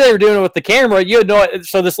the way they were doing it with the camera, you had no.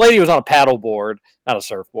 So this lady was on a paddle board, not a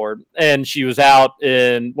surfboard, and she was out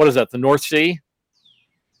in the North Sea.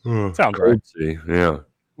 Sounds right. C, yeah.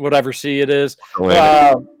 Whatever C it is.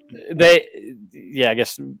 Atlantic. I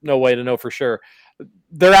guess no way to know for sure.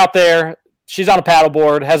 They're out there. She's on a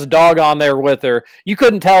paddleboard, has a dog on there with her. You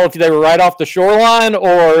couldn't tell if they were right off the shoreline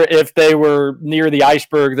or if they were near the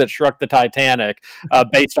iceberg that struck the Titanic,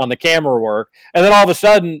 based on the camera work. And then all of a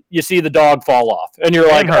sudden, you see the dog fall off, and you're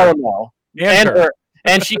like, "Oh no!" And her,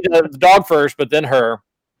 and she the dog first, but then her.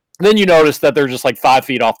 Then you notice that they're just like 5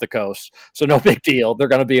 feet off the coast, so no big deal. They're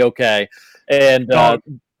going to be okay. And dog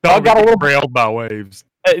got a little railed by waves.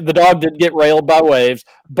 The dog did get railed by waves,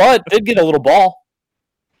 but did get a little ball.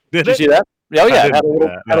 Did you see that? Oh yeah, it had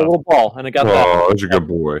a little ball, and it got that. Oh, that's a good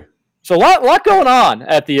boy. So a lot going on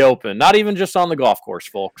at the Open, not even just on the golf course,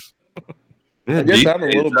 folks. Yeah, I guess I'm a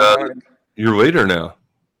little behind. You're later now.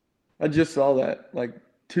 I just saw that like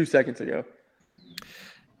 2 seconds ago.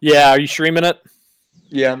 Yeah, are you streaming it?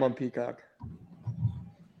 Yeah, I'm on Peacock.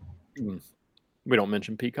 We don't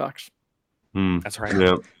mention peacocks. That's right.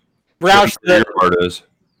 Yeah. Roush, is.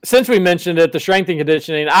 Since we mentioned it, the strength and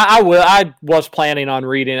conditioning, I was planning on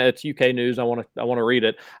reading it. It's UK news. I want to read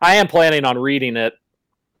it. I am planning on reading it,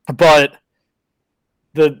 but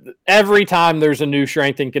every time there's a new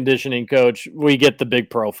strength and conditioning coach, we get the big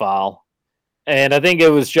profile. And I think it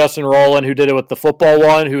was Justin Rowland who did it with the football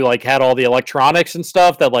one, who like had all the electronics and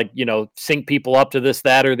stuff that like, sync people up to this,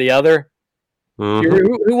 that, or the other.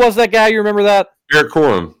 Mm-hmm. Who was that guy? You remember that? Eric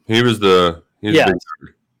Corum. He was the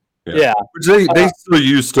Yeah. Which they still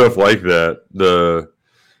use stuff like that.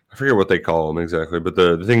 I forget what they call them exactly, but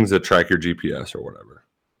the things that track your GPS or whatever.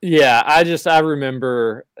 Yeah, I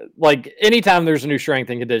remember like anytime there's a new strength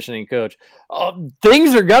and conditioning coach,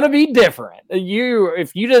 things are gonna be different.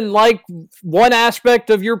 If you didn't like one aspect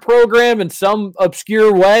of your program in some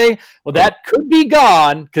obscure way, well, that could be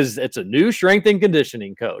gone because it's a new strength and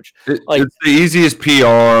conditioning coach. It's the easiest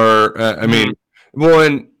PR.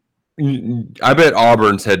 I bet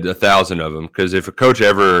Auburn's had 1,000 of them because if a coach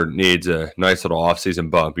ever needs a nice little offseason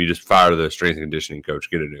bump, you just fire the strength and conditioning coach,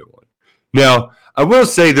 get a new one. Now, I will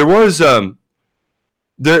say there was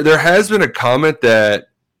there has been a comment that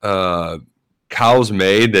Kyle's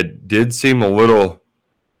made that did seem a little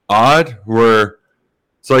odd, where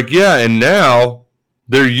it's like, yeah, and now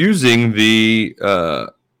they're using the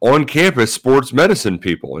on-campus sports medicine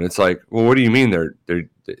people, and it's like, well, what do you mean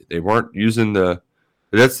they weren't using the?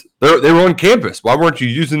 They were on campus. Why weren't you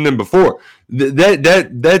using them before?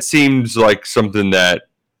 That seems like something that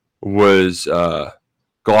was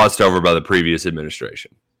glossed over by the previous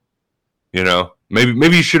administration.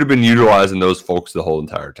 Maybe you should have been utilizing those folks the whole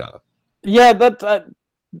entire time. Yeah, but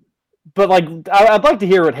like I'd like to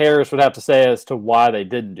hear what Harris would have to say as to why they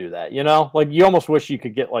didn't do that. Like you almost wish you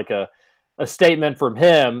could get like a statement from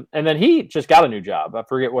him, and then he just got a new job. I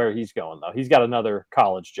forget where he's going though. He's got another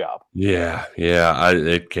college job. Yeah.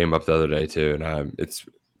 It came up the other day too, and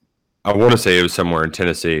I want to say it was somewhere in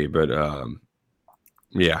Tennessee, but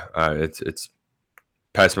it's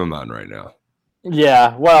past my mind right now.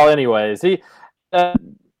 Yeah. Well, anyways, I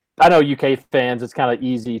know UK fans. It's kind of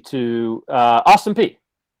easy to Austin Peay.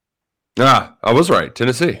 I was right.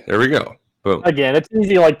 Tennessee. There we go. Boom. Again, it's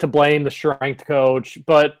easy like to blame the strength coach,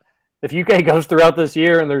 but if UK goes throughout this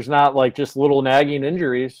year and there's not like just little nagging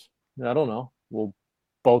injuries, I don't know. We'll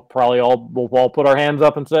all put our hands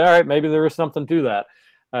up and say, all right, maybe there is something to that.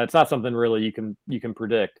 It's not something really you can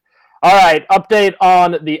predict. All right, update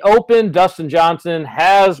on the Open. Dustin Johnson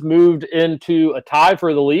has moved into a tie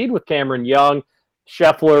for the lead with Cameron Young.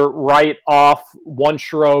 Scheffler right off one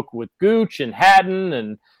stroke with Gooch and Hatton.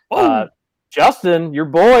 And Justin, your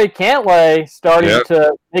boy, Cantlay, starting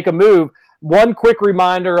to make a move. One quick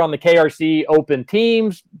reminder on the KRC Open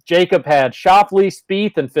teams. Jacob had Schauffele,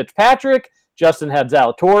 Spieth, and Fitzpatrick. Justin had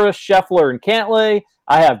Zalatoris, Scheffler, and Cantlay.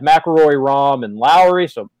 I have McIlroy, Rahm, and Lowry.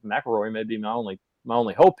 So McIlroy may be my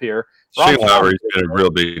only hope here. Shane Lowry's been a real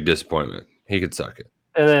big disappointment. He could suck it.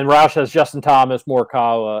 And then Roush has Justin Thomas,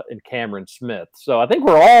 Morikawa, and Cameron Smith. So I think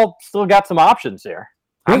we're all still got some options here.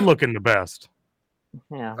 I'm looking the best.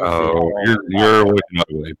 Yeah. You're looking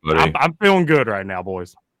ugly, buddy. I'm feeling good right now,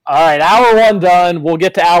 boys. All right, hour one done. We'll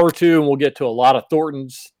get to hour two, and we'll get to a lot of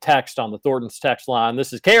Thornton's text on the Thornton's text line.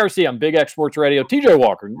 This is KRC on Big X Sports Radio. TJ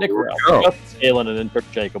Walker, Nick Roush, Galen, and then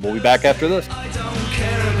Jacob. We'll be back after this. I don't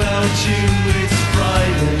care about you. It's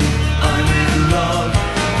Friday. I'm in love.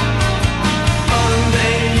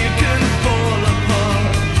 Monday you can fall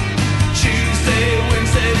apart. Tuesday,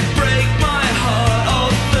 Wednesday break my heart. Oh,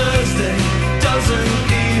 Thursday doesn't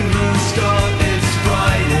even start. It's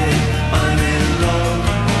Friday. I'm in love.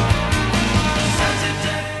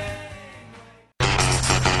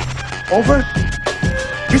 Over?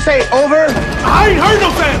 You say over? I ain't heard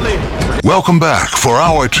no family. Welcome back for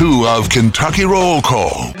Hour 2 of Kentucky Roll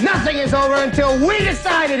Call Nothing is over until we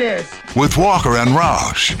decide it is. with Walker and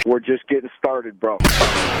Roush. We're just getting started, bro.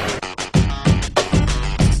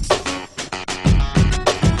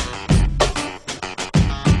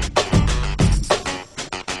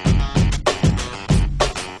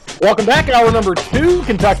 Welcome back, hour number 2,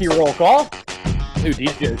 Kentucky Roll Call. Ooh,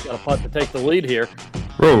 DJ's got a putt to take the lead here.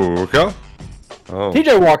 Roll call. Oh,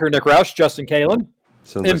 TJ Walker, Nick Roush, Justin Kalen.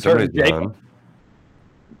 sounds like Intern somebody's Jake. behind.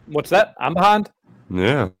 What's that? I'm behind?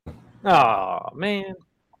 Yeah, Oh, man.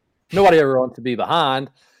 Nobody ever wants to be behind.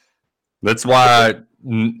 that's why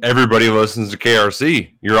everybody listens to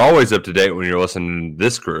KRC. You're always up to date when you're listening to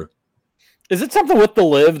this crew. Is it something with the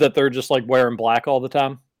live that they're just like wearing black all the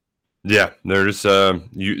time? Yeah, there's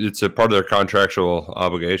it's a part of their contractual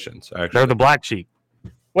obligations. Actually, They're the black sheep.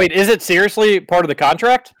 Wait, is it seriously part of the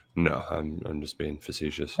contract? no, I'm just being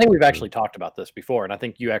facetious. I think we've actually talked about this before, and I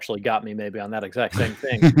think you actually got me maybe on that exact same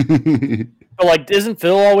thing. But like, isn't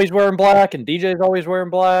Phil always wearing black and DJ's always wearing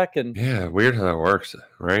black? And Yeah, weird how that works,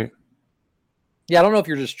 right? yeah, I don't know if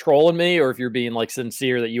you're just trolling me or if you're being like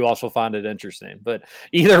sincere that you also find it interesting. But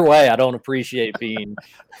either way, I don't appreciate being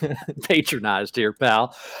patronized here,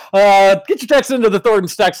 pal. Get your text into the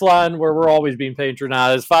Thornton's text line where we're always being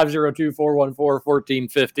patronized.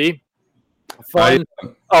 502-414-1450. Fun.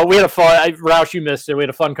 We had a fun. Roush, you missed it. We had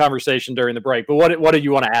a fun conversation during the break. But what did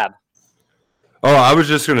you want to add? Oh, I was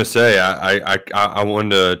just gonna say I wanted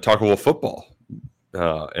to talk a little football. In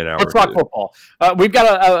our Let's talk football. We've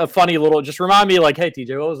got a funny little. Just remind me, like, hey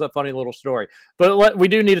TJ, what was that funny little story? But we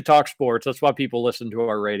do need to talk sports. That's why people listen to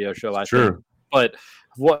our radio show. I think. But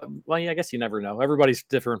what? Well, yeah, I guess you never know. Everybody's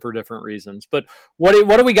different for different reasons. But what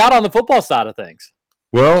do we got on the football side of things?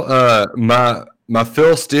 Well, my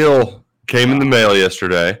Phil Steele came in the mail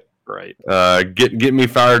yesterday. Right. Get me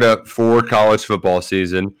fired up for college football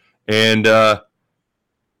season. And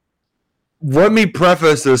let me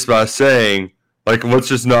preface this by saying, like, let's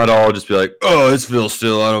just not all just be like, oh, it's Phil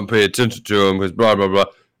Steele, I don't pay attention to him because blah, blah,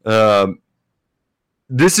 blah.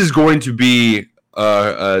 This is going to be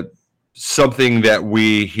something that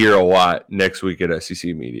we hear a lot next week at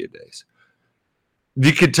SEC Media Days.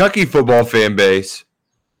 The Kentucky football fan base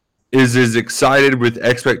is as excited with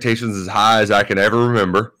expectations as high as I can ever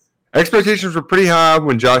remember. Expectations were pretty high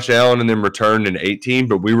when Josh Allen and them returned in 2018,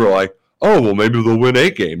 but we were like, oh, well, maybe they'll win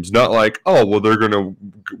 8 games. Not like, oh, well, they're going to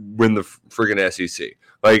win the friggin' SEC.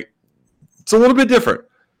 Like, it's a little bit different.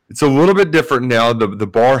 It's a little bit different now. The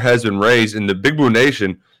bar has been raised, and the Big Blue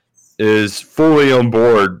Nation is fully on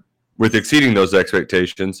board with exceeding those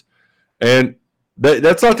expectations. And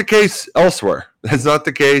that's not the case elsewhere. That's not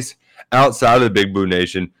the case outside of the Big Blue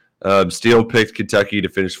Nation. Steele picked Kentucky to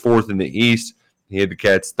finish 4th in the East. He had the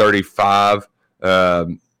Cats 35,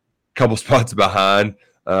 couple spots behind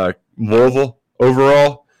Louisville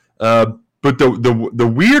overall. But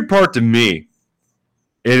the weird part to me,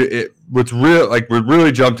 what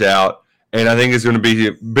really jumped out, and I think is going to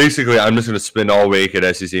be basically, I'm just going to spend all week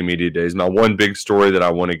at SEC Media Days. My one big story that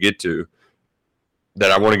I want to get to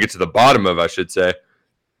the bottom of, I should say.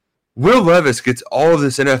 Will Levis gets all of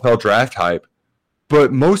this NFL draft hype,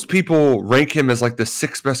 but most people rank him as like the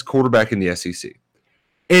 6th best quarterback in the SEC.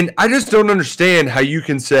 And I just don't understand how you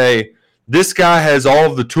can say this guy has all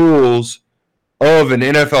of the tools of an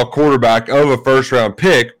NFL quarterback, of a first-round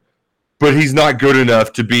pick, but he's not good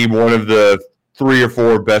enough to be one of the 3 or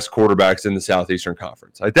 4 best quarterbacks in the Southeastern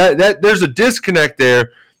Conference. Like that there's a disconnect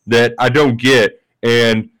there that I don't get.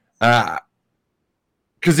 And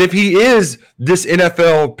because if he is this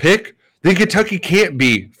NFL pick, then Kentucky can't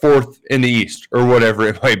be 4th in the East or whatever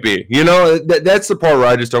it might be. You know, that's the part where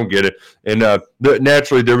I just don't get it. And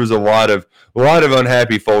naturally, there was a lot of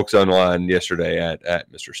unhappy folks online yesterday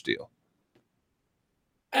at Mr. Steele.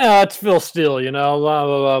 It's Phil Steele, you know.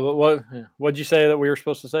 What'd you say that we were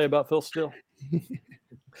supposed to say about Phil Steele?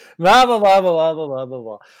 Blah, blah, blah, blah, blah,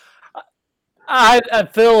 blah, blah.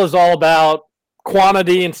 Phil is all about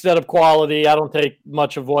quantity instead of quality. I don't take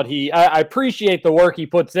much of what I appreciate the work he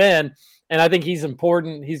puts in, and I think he's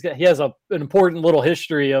important. He has an important little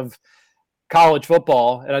history of college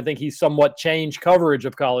football, and I think he's somewhat changed coverage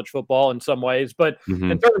of college football in some ways. But in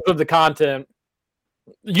terms of the content,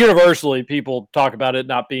 universally, people talk about it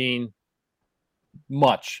not being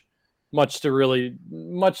much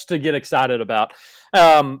to get excited about.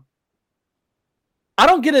 I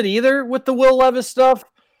don't get it either with the Will Levis stuff,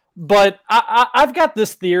 but I've got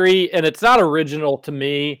this theory, and it's not original to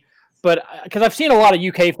me, but because I've seen a lot of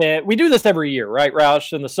UK fans. We do this every year, right,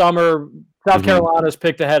 Roush? In the summer, South Carolina's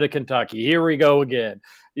picked ahead of Kentucky. Here we go again.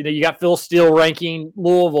 You know, you got Phil Steele ranking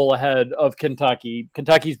Louisville ahead of Kentucky.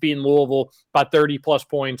 Kentucky's beating Louisville by 30-plus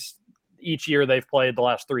points each year they've played the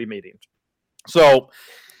last 3 meetings. So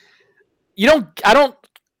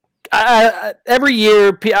every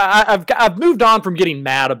year I've moved on from getting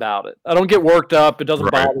mad about it. I don't get worked up. It doesn't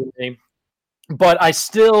bother me, but I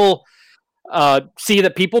still see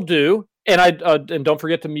that people do. And and don't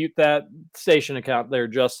forget to mute that station account there,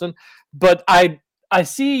 Justin. But I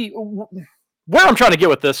see where I'm trying to get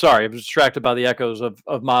with this. Sorry, I was distracted by the echoes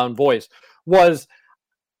of my own voice. Was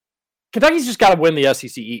Kentucky's just got to win the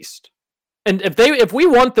SEC East. And if we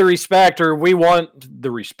want the respect, or we want the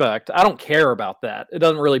respect, I don't care about that. It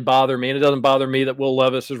doesn't really bother me, and it doesn't bother me that Will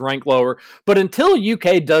Levis is ranked lower. But until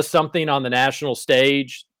UK does something on the national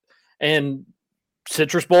stage, and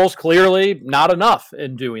Citrus Bowl's clearly not enough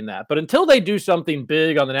in doing that, but until they do something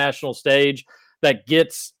big on the national stage that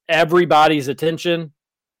gets everybody's attention,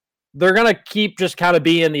 they're going to keep just kind of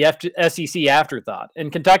being the SEC afterthought.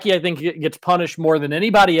 And Kentucky, I think, gets punished more than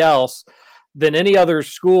anybody else, than any other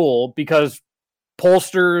school, because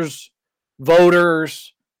pollsters,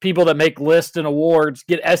 voters, people that make lists and awards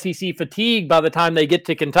get SEC fatigue by the time they get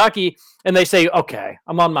to Kentucky, and they say, okay,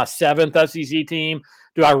 I'm on my 7th SEC team.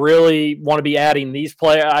 Do I really want to be adding these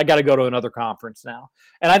players? I got to go to another conference now.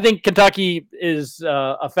 And I think Kentucky is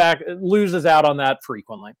loses out on that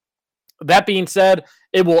frequently. That being said,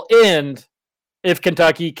 it will end if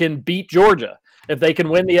Kentucky can beat Georgia. If they can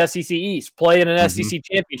win the SEC East, play in an SEC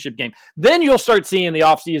championship game, then you'll start seeing the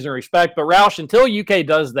offseason respect. But Roush, until UK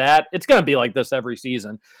does that, it's going to be like this every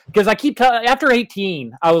season. Because I keep after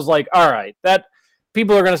 18, I was like, all right, that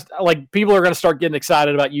people are going to start getting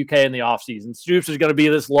excited about UK in the offseason. Stoops is going to be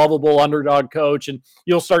this lovable underdog coach, and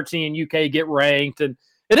you'll start seeing UK get ranked. And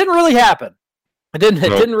it didn't really happen. It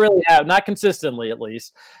didn't really happen, not consistently at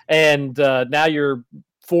least. And now you're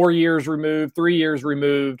 4 years removed, 3 years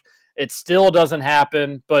removed. It still doesn't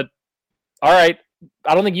happen, but all right.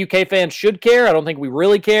 I don't think UK fans should care. I don't think we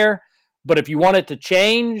really care. But if you want it to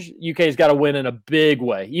change, UK's got to win in a big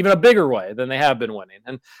way, even a bigger way than they have been winning.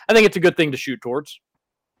 And I think it's a good thing to shoot towards.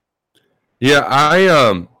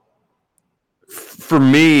 Yeah, for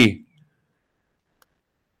me,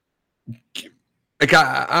 like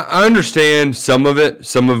I understand some of it,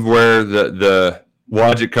 some of where the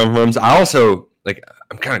logic comes from. I also,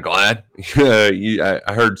 I'm kind of glad.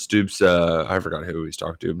 I heard Stoops. I forgot who he was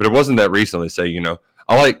talking to, but it wasn't that recently. Say,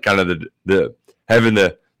 I like kind of the having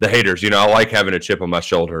the haters. I like having a chip on my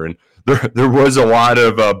shoulder, and there was a lot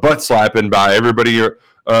of butt slapping by everybody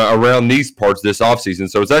around these parts this offseason.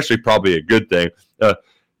 So it's actually probably a good thing.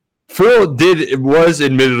 Phil was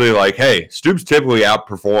admittedly like, hey, Stoops typically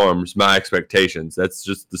outperforms my expectations. That's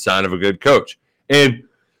just the sign of a good coach. And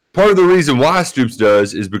part of the reason why Stoops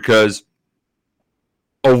does is because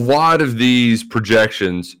a lot of these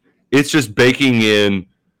projections, it's just baking in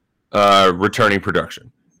returning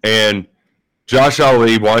production. And Josh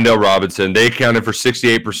Ali, Wan'Dale Robinson, they accounted for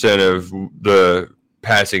 68% of the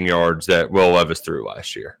passing yards that Will Levis threw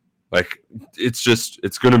last year.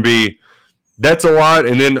 It's going to be – that's a lot.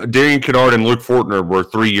 And then Darian Kinnard and Luke Fortner were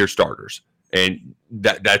 3-year starters. And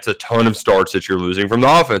that's a ton of starts that you're losing from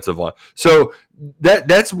the offensive line. So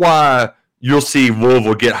that's why – you'll see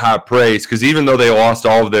Louisville get high praise, because even though they lost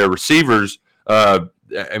all of their receivers,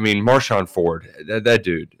 Marshawn Ford, that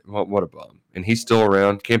dude, what a bum. And he's still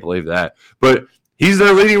around. Can't believe that. But he's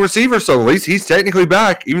their leading receiver, so at least he's technically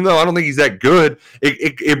back, even though I don't think he's that good.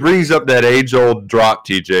 It brings up that age-old drop,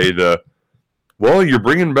 TJ, you're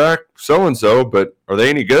bringing back so-and-so, but are they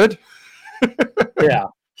any good? Yeah.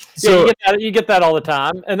 So you get that all the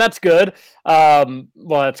time, and that's good.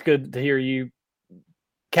 It's good to hear you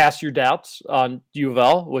cast your doubts on U of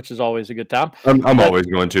L, which is always a good time. I'm always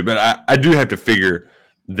going to, but I do have to figure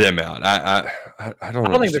them out. I don't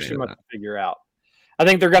think there's too much to figure out. I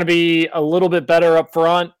think they're going to be a little bit better up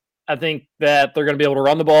front. I think that they're going to be able to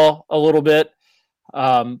run the ball a little bit.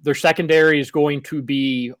 Their secondary is going to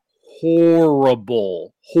be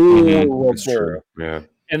horrible. That's true. Yeah.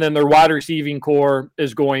 And then their wide receiving core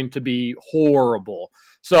is going to be horrible.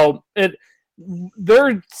 So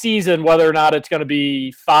their season, whether or not it's going to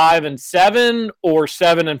be 5-7 or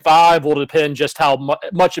 7-5, will depend just how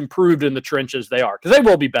much improved in the trenches they are, because they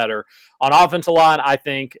will be better on offensive line, I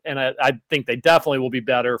think, and I think they definitely will be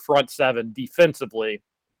better front seven defensively,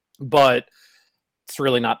 but it's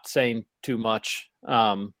really not saying too much.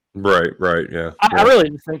 Right, yeah. I really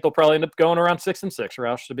think they'll probably end up going around 6-6,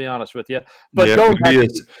 Roush, to be honest with you. But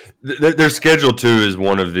their schedule too is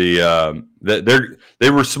one of the they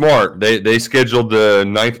were smart. They scheduled the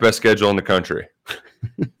 9th best schedule in the country.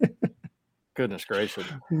 Goodness gracious.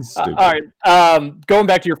 All right. Going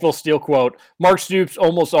back to your Phil Steele quote, Mark Stoops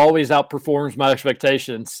almost always outperforms my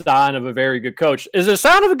expectations. Sign of a very good coach. Is it a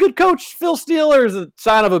sign of a good coach, Phil Steele, or is it a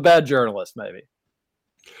sign of a bad journalist, maybe?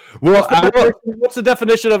 Well, what's the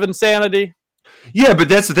definition of insanity? Yeah, but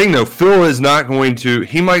that's the thing, though. Phil is not going to –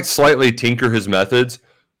 he might slightly tinker his methods,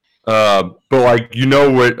 but, like, you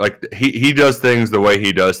know what – like, he does things the way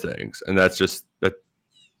he does things, and that's just –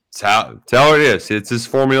 that's how it is. It's his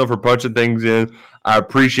formula for punching things in. I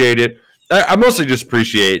appreciate it. I mostly just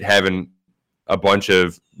appreciate having a bunch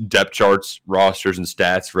of depth charts, rosters, and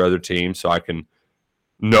stats for other teams so I can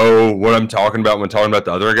know what I'm talking about when talking about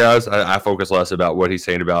the other guys. I focus less about what he's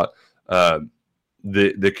saying about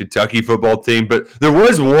the Kentucky football team. But there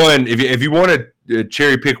was one, if you want to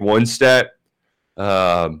cherry pick one stat,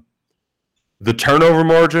 the turnover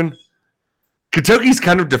margin, Kentucky's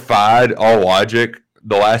kind of defied all logic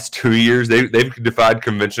the last 2 years. They've defied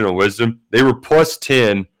conventional wisdom. They were plus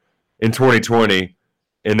 10 in 2020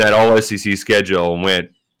 in that all-SEC schedule and went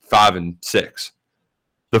 5-6.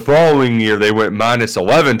 The following year, they went minus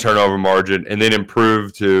 11 turnover margin and then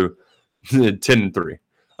improved to 10-3.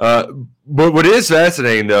 But what is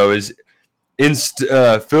fascinating, though, is in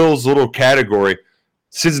Phil's little category,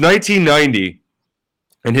 since 1990,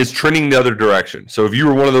 and his trending the other direction. So if you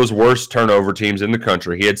were one of those worst turnover teams in the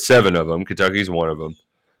country, he had 7 of them. Kentucky's one of them.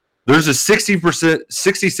 There's a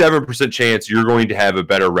 67% chance you're going to have a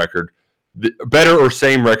better record, better or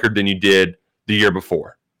same record than you did the year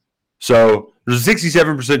before. So there's a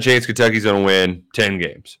 67% chance Kentucky's going to win 10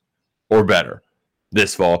 games or better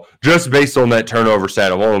this fall, just based on that turnover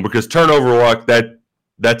stat alone, because turnover luck,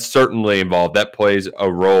 that's certainly involved. That plays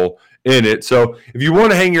a role in it. So if you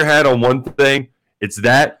want to hang your hat on one thing, it's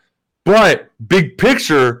that. But big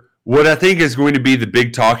picture, what I think is going to be the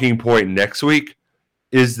big talking point next week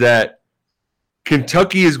is that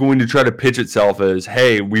Kentucky is going to try to pitch itself as,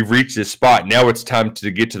 hey, we've reached this spot. Now it's time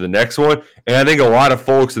to get to the next one. And I think a lot of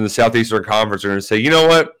folks in the Southeastern Conference are going to say, you know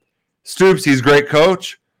what, Stoops, he's a great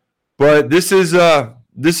coach, but this is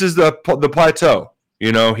the plateau.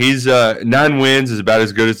 You know, he's 9 wins is about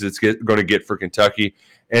as good as it's going to get for Kentucky.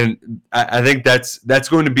 And I think that's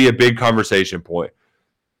going to be a big conversation point.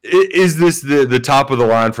 Is this the top of the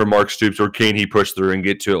line for Mark Stoops, or can he push through and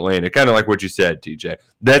get to Atlanta? Kind of like what you said, TJ.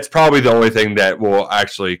 That's probably the only thing that will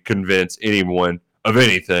actually convince anyone of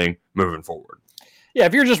anything moving forward. Yeah,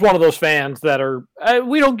 if you're just one of those fans that are,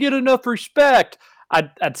 we don't get enough respect,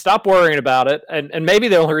 I'd stop worrying about it. And maybe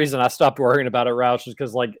the only reason I stopped worrying about it, Roush, is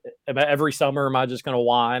because, like, every summer am I just going to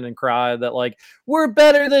whine and cry that, like, we're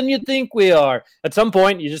better than you think we are? At some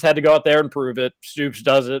point, you just had to go out there and prove it. Stoops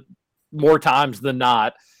does it more times than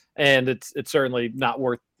not, and it's certainly not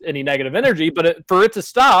worth any negative energy. But for it to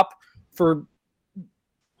stop,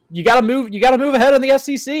 you got to move ahead in the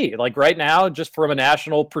SEC. Like right now, just from a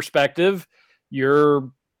national perspective, you're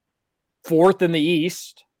 4th in the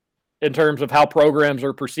East in terms of how programs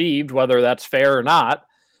are perceived, whether that's fair or not.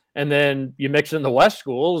 And then you mix in the West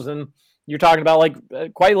schools, and you're talking about, like,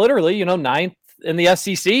 quite literally, 9th in the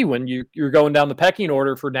SEC when you're going down the pecking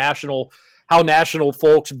order for how national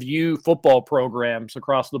folks view football programs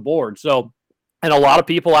across the board. So, and a lot of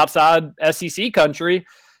people outside SEC country,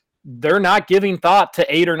 they're not giving thought to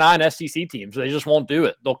 8 or 9 SEC teams. They just won't do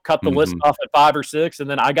it. They'll cut the list off at 5 or 6, and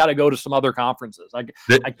then I got to go to some other conferences.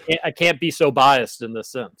 I can't be so biased in this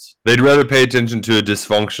sense. They'd rather pay attention to a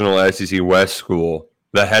dysfunctional SEC West school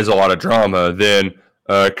that has a lot of drama than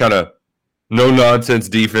kind of no-nonsense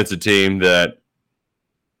defensive team that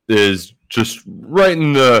is just right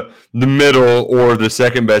in the middle or the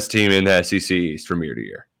second best team in the SEC East from year to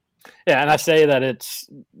year. Yeah, and I say that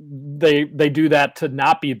they do that to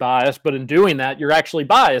not be biased, but in doing that, you're actually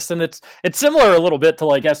biased. And it's similar a little bit to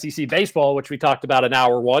like SEC baseball, which we talked about in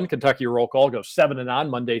hour 1. Kentucky Roll Call goes 7 to 9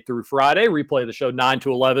 Monday through Friday. Replay the show 9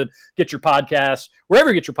 to 11. Get your podcasts wherever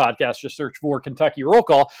you get your podcasts. Just search for Kentucky Roll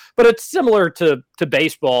Call. But it's similar to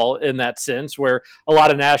baseball in that sense, where a lot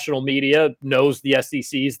of national media knows the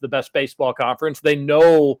SEC is the best baseball conference. They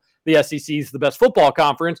know the SEC is the best football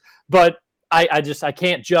conference, but I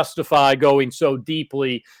can't justify going so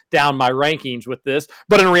deeply down my rankings with this.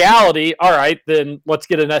 But in reality, all right, then let's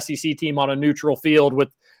get an SEC team on a neutral field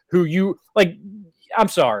with who you like. I'm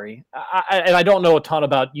sorry, and I don't know a ton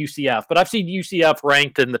about UCF, but I've seen UCF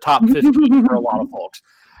ranked in the top 15 for a lot of folks.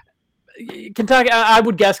 Kentucky, I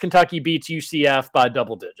would guess Kentucky beats UCF by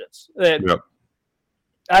double digits. Yep.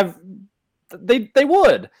 They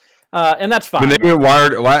would. And that's fine. When they went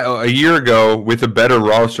wired a year ago with a better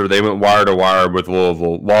roster, they went wire to wire with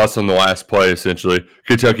Louisville. Lost on the last play, essentially.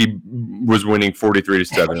 Kentucky was winning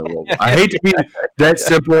 43-7 at Louisville. I hate to be that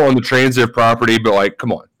simple on the transitive property, but, like,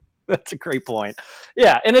 come on. That's a great point.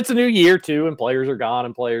 Yeah, and it's a new year too, and players are gone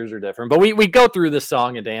and players are different. But we go through this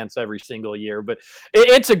song and dance every single year. But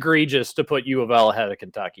it's egregious to put U of L ahead of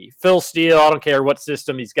Kentucky. Phil Steele, I don't care what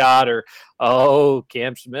system he's got, or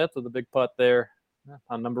Cam Smith with a big putt there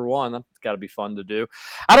on number one. That's got to be fun to do.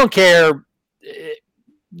 I don't care.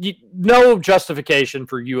 No justification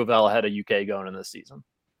for U of L ahead of UK going in this season.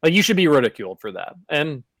 Like, you should be ridiculed for that.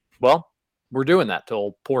 And well, we're doing that to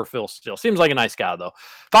old poor Phil Steele. Seems like a nice guy, though.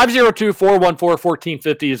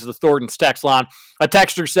 502-414-1450 is the Thornton's text line. A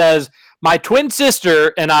texter says, my twin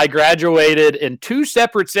sister and I graduated in 2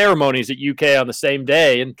 separate ceremonies at UK on the same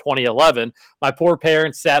day in 2011. My poor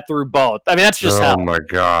parents sat through both. I mean, that's just how. Oh, my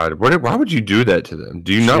God. Why would you do that to them?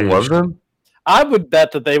 Do you not love them? I would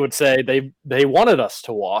bet that they would say they wanted us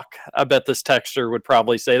to walk. I bet this texter would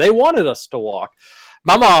probably say they wanted us to walk.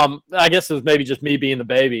 My mom, I guess it was maybe just me being the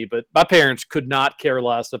baby, but my parents could not care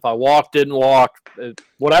less if I walked, didn't walk,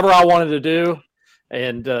 whatever I wanted to do.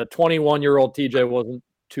 And 21-year-old TJ wasn't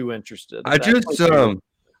too interested. I just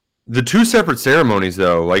the 2 separate ceremonies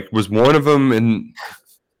though, like, was one of them in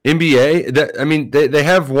NBA? They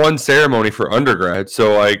have one ceremony for undergrad,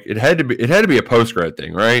 so like it had to be a post-grad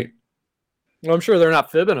thing, right? Well, I'm sure they're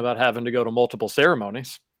not fibbing about having to go to multiple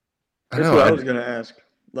ceremonies. That's what I was going to ask.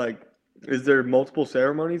 Like, is there multiple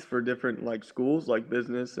ceremonies for different like schools, like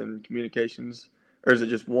business and communications, or is it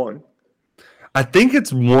just one? I think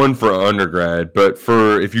it's one for undergrad, but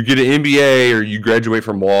for if you get an MBA or you graduate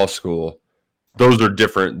from law school, those are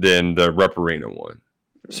different than the Rep Arena one.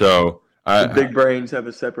 So the big brains have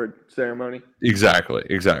a separate ceremony. Exactly.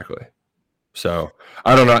 So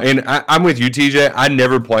I don't know, and I'm with you, TJ. I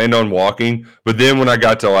never planned on walking, but then when I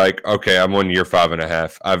got to like, okay, I'm on year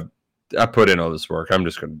 5.5. I put in all this work. I'm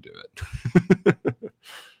just going to do it.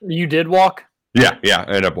 You did walk? Yeah. I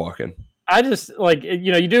ended up walking. I just, like,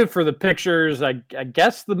 you do it for the pictures, I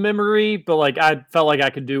guess the memory, but like I felt like I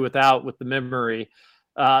could do without with the memory.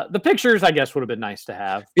 The pictures, I guess, would have been nice to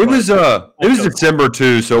have. It was December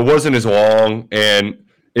too, so it wasn't as long, and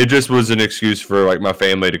it just was an excuse for like my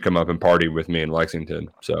family to come up and party with me in Lexington.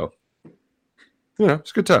 So,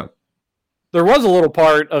 it's a good time. There was a little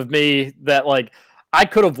part of me that like I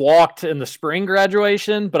could have walked in the spring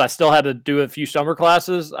graduation, but I still had to do a few summer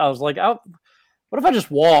classes. I was like, what if I just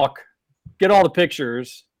walk, get all the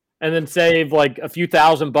pictures, and then save like a few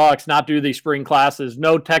 $1,000, not do these spring classes?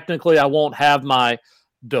 No, technically I won't have my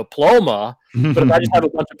diploma, but if I just have a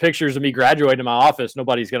bunch of pictures of me graduating in my office,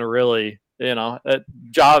 nobody's going to really,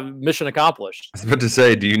 job mission accomplished. I was about to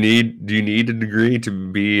say, do you need a degree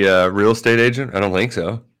to be a real estate agent? I don't think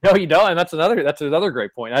so. No, you don't, and that's another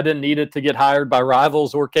great point. I didn't need it to get hired by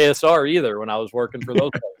Rivals or KSR either when I was working for those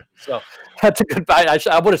places. So that's a good buy.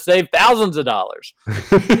 I would have saved thousands of dollars.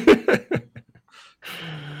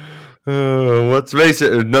 Let's face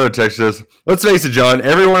it. Another text says, let's face it, John.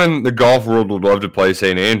 Everyone in the golf world would love to play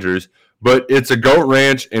St. Andrews, but it's a goat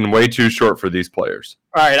ranch and way too short for these players.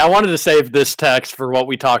 All right, I wanted to save this text for what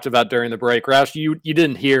we talked about during the break. Roush, you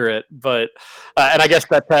didn't hear it, but and I guess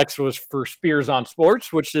that text was for Spears on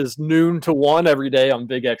Sports, which is noon to 1 every day on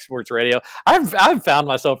Big X Sports Radio. I've found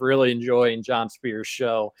myself really enjoying John Spears'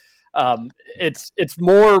 show. It's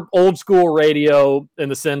more old school radio in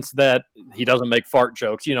the sense that he doesn't make fart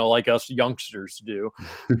jokes, like us youngsters do.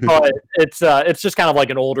 But it's just kind of like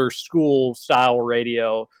an older school style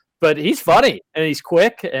radio. But he's funny and he's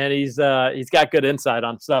quick and he's got good insight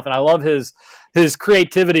on stuff. And I love his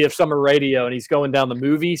creativity of summer radio, and he's going down the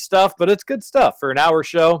movie stuff, but it's good stuff for an hour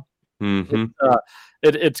show. Mm-hmm.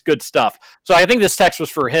 It's good stuff. So I think this text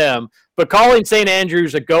was for him. But calling St.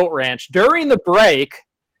 Andrews a goat ranch during the break,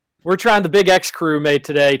 we're trying, the Big X crew may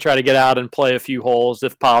today try to get out and play a few holes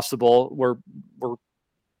if possible. We're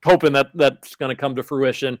hoping that that's going to come to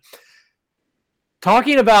fruition.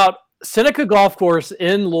 Talking about Seneca Golf Course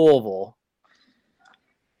in Louisville,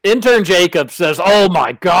 intern Jacob says, "Oh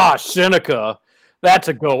my gosh, Seneca, that's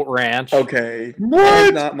a goat ranch." Okay, what?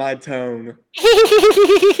 That's not my tone.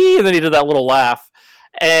 And then he did that little laugh,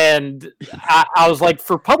 and I was like,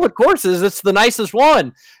 "For public courses, it's the nicest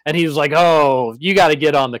one." And he was like, "Oh, you got to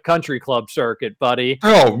get on the country club circuit, buddy."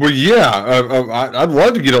 Oh well, yeah, I'd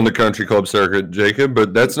love to get on the country club circuit, Jacob,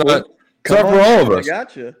 but that's not for all of us. I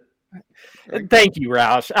gotcha. Thank you,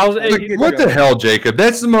 Roush. What the hell, Jacob?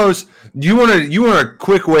 That's the most. You want a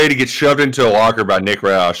quick way to get shoved into a locker by Nick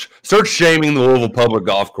Roush? Start shaming the Louisville public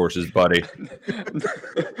golf courses, buddy.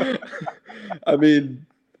 I mean,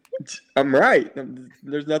 I'm right.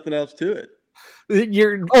 There's nothing else to it.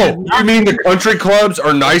 You mean the country clubs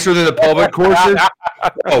are nicer than the public courses?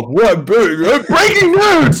 Oh, what? Breaking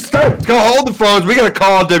news! Go hold the phones. We got to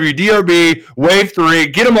call WDRB Wave 3.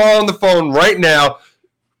 Get them all on the phone right now.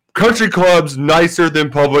 country clubs nicer than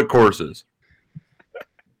public courses?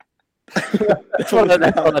 That's what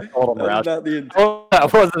I told him, Roush. I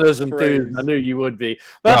wasn't as enthused. I knew you would be.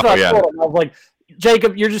 That's what I told him. I was like,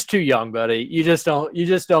 Jacob, you're just too young, buddy. You just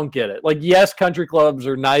don't get it. Like, yes, country clubs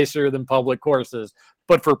are nicer than public courses,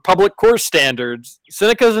 but for public course standards,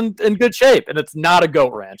 Seneca's in good shape, and it's not a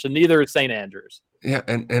goat ranch, and neither is St. Andrews. Yeah,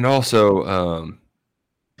 and also,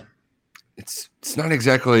 it's not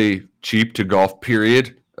exactly cheap to golf.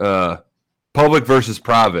 Period. Public versus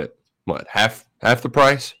private, what, half the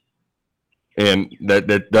price? And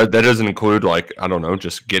that doesn't include, like, I don't know,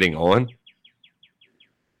 just getting on.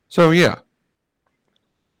 So yeah,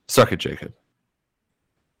 suck it, Jacob.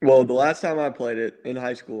 Well, the last time I played it in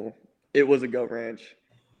high school, it was a goat ranch,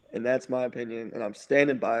 and that's my opinion, and I'm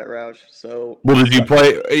standing by it, Roush. So, well, did you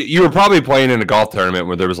play? You were probably playing in a golf tournament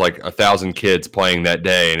where there was like 1,000 kids playing that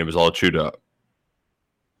day, and it was all chewed up.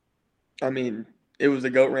 I mean, it was a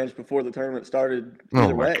goat ranch before the tournament started.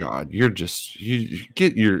 Oh my God! You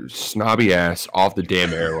get your snobby ass off the damn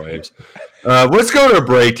airwaves. Let's go to a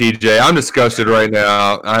break, TJ. I'm disgusted right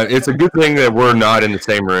now. It's a good thing that we're not in the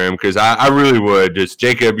same room because I really would. Just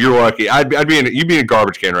Jacob, you're lucky. You'd be in a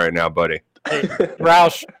garbage can right now, buddy. Hey,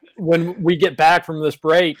 Roush, when we get back from this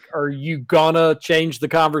break, are you gonna change the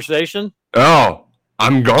conversation? Oh,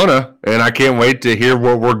 I'm gonna, and I can't wait to hear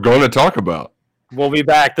what we're gonna talk about. We'll be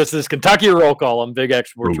back. This is Kentucky Roll Call on Big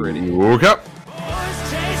X Sports Radio. Okay.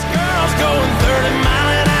 Chase girls going 30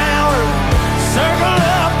 mile an hour. Circle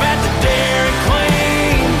up at the Dairy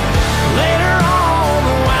Queen. Later on,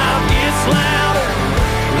 the wild gets louder,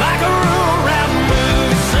 like a rural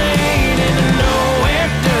movie scene. In the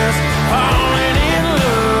nowhere dust, falling in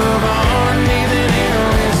love underneath an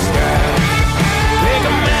endless sky. Pick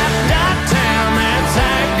a map, dot town, that's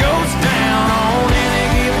how it goes down on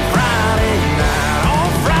any given Friday night.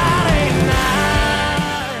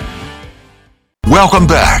 Welcome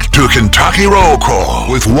back to Kentucky Roll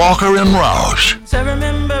Call with Walker and Roush. So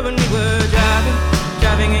remember when we were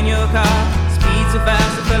driving in your car, speed so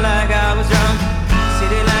fast I felt like I was drunk.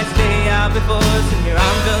 City lights lay out before us, and your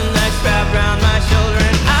arm felt nice wrapped around my shoulder,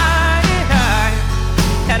 and I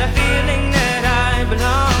had a feeling that I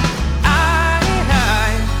belonged. I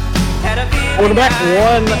had a feeling. Welcome back to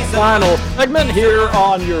one final segment here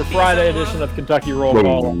on your Friday edition of Kentucky Roll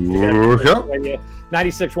Call.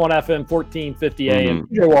 96.1 FM, 1450 AM.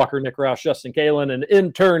 Joe Walker, Nick Roush, Justin Kalen, and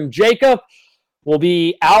intern Jacob will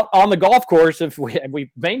be out on the golf course. If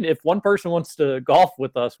one person wants to golf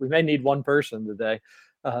with us, we may need one person today.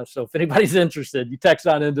 So if anybody's interested, you text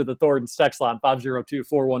on into the Thornton's text line,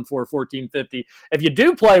 502-414-1450. If you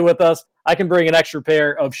do play with us, I can bring an extra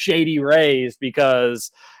pair of Shady Rays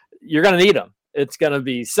because you're going to need them. It's going to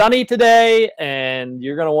be sunny today, and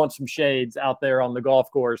you're going to want some shades out there on the golf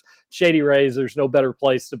course. Shady Rays, there's no better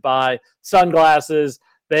place to buy sunglasses.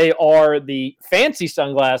 They are the fancy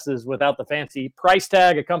sunglasses without the fancy price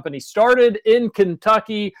tag. A company started in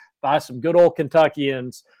Kentucky by some good old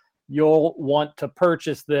Kentuckians. You'll want to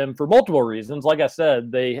purchase them for multiple reasons. Like I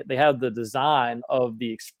said, they have the design of the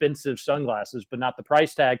expensive sunglasses, but not the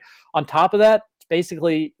price tag. On top of that,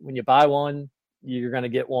 basically, when you buy one, you're going to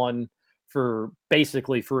get one for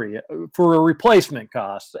basically free for a replacement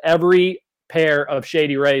cost. Every pair of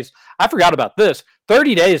Shady Rays. I forgot about this.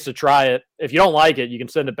 30 days to try it. If you don't like it, you can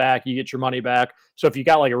send it back. You get your money back. So if you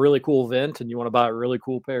got like a really cool vent and you want to buy a really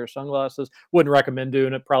cool pair of sunglasses, wouldn't recommend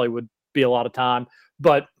doing it. Probably would be a lot of time,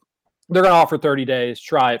 but they're going to offer 30 days.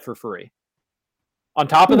 Try it for free. On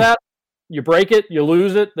top of that, you break it, you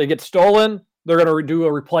lose it, they get stolen. They're going to do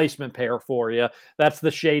a replacement pair for you. That's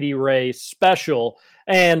the Shady Rays special.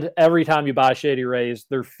 And every time you buy Shady Rays,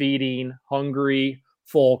 they're feeding hungry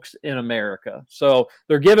folks in America. So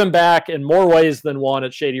they're giving back in more ways than one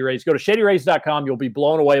at Shady Rays. Go to shadyrays.com. You'll be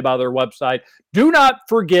blown away by their website. Do not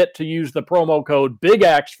forget to use the promo code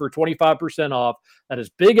BIGX for 25% off. That is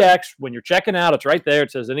Big X. When you're checking out, it's right there.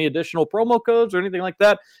 It says any additional promo codes or anything like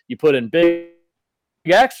that. You put in Big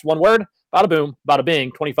X, one word. Bada boom, bada bing,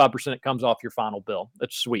 25% comes off your final bill.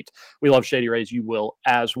 That's sweet. We love Shady Rays. You will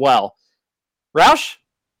as well. Roush,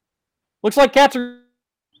 looks like Cats are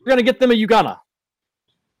going to get them a Ugana.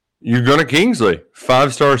 Ugana Kingsley,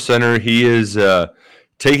 5-star center. He is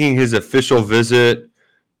taking his official visit,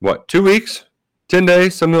 2 weeks? 10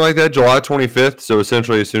 days, something like that, July 25th. So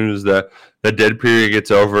essentially as soon as the dead period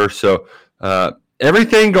gets over. So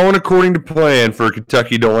everything going according to plan for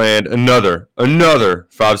Kentucky to land another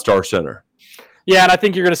 5-star center. Yeah, and I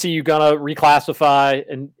think you're going to see Ugana reclassify,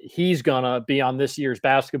 and he's going to be on this year's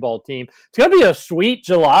basketball team. It's going to be a sweet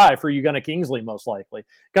July for Ugana Kingsley, most likely.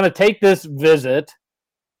 Going to take this visit,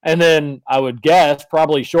 and then I would guess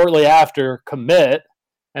probably shortly after commit,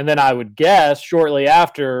 And then I would guess shortly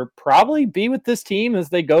after, probably be with this team as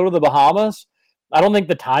they go to the Bahamas. I don't think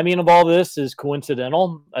the timing of all this is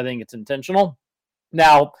coincidental. I think it's intentional.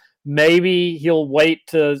 Now, maybe he'll wait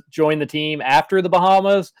to join the team after the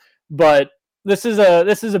Bahamas, but this is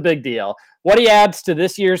a big deal. What he adds to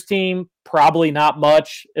this year's team, probably not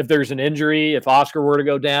much. If there's an injury, if Oscar were to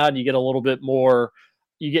go down, you get a little bit more.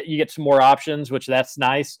 You get some more options, which that's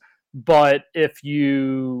nice. But if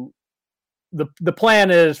the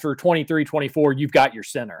plan is for 23-24, you've got your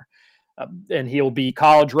center, and he'll be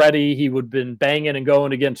college ready. He would have been banging and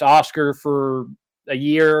going against Oscar for a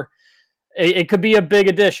year. It could be a big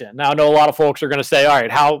addition. Now, I know a lot of folks are going to say, all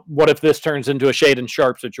right, what if this turns into a Shaedon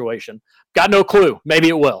Sharpe situation? Got no clue. Maybe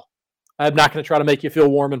it will. I'm not going to try to make you feel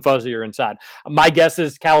warm and fuzzier inside. My guess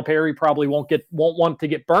is Calipari probably won't want to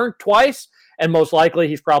get burnt twice, and most likely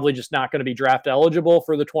he's probably just not going to be draft eligible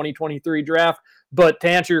for the 2023 draft. But to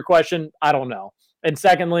answer your question, I don't know. And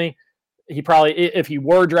secondly, if he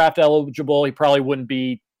were draft eligible, he probably wouldn't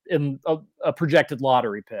be in a projected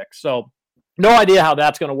lottery pick. So no idea how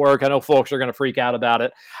that's going to work. I know folks are going to freak out about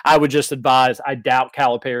it. I would just advise, I doubt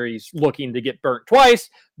Calipari's looking to get burnt twice,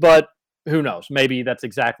 but who knows? Maybe that's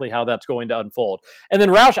exactly how that's going to unfold. And then,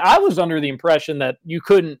 Roush, I was under the impression that you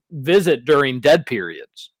couldn't visit during dead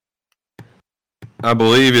periods. I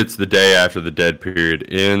believe it's the day after the dead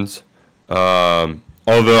period ends. Although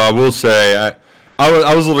I will say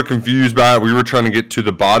I was a little confused by it. We were trying to get to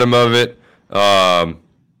the bottom of it. Because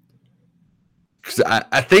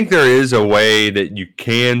I think there is a way that you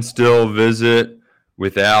can still visit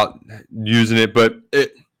without using it, but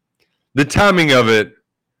the timing of it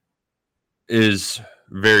is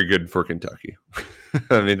very good for Kentucky.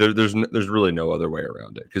 I mean, there's really no other way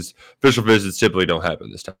around it because official visits typically don't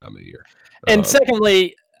happen this time of year. And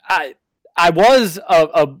secondly, I was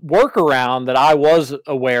a workaround that I was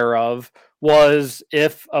aware of was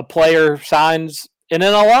if a player signs an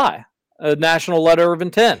NLI, a national letter of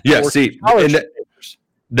intent. Yeah, see, and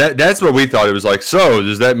that's what we thought. It was like, so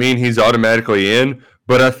does that mean he's automatically in?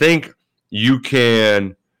 But I think you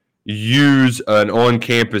can use an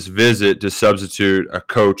on-campus visit to substitute a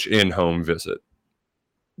coach in-home visit.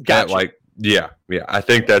 Gotcha. Yeah, I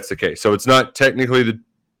think that's the case. So it's not technically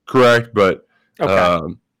correct, but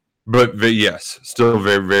okay. But yes, still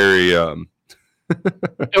very, very. And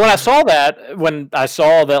when I saw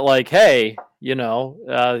that, like, hey, you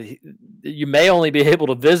may only be able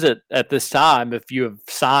to visit at this time if you have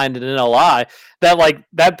signed an NLI.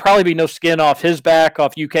 That'd probably be no skin off his back,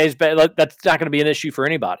 off UK's back. That's not going to be an issue for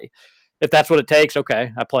anybody. If that's what it takes,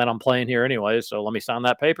 okay, I plan on playing here anyway, so let me sign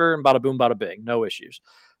that paper and bada boom, bada bing, no issues.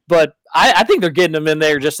 But I think they're getting them in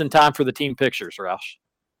there just in time for the team pictures, Roush.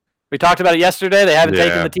 We talked about it yesterday. They haven't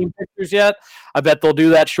taken the team pictures yet. I bet they'll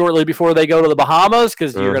do that shortly before they go to the Bahamas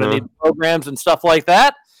because you're going to need programs and stuff like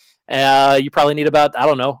that. You probably need about, I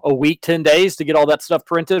don't know, a week, 10 days to get all that stuff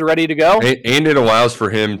printed, ready to go. And it allows for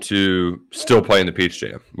him to still play in the Peach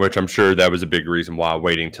Jam, which I'm sure that was a big reason why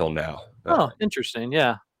waiting till now. Oh, interesting.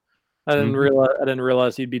 Yeah. I didn't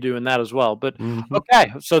realize he'd be doing that as well. But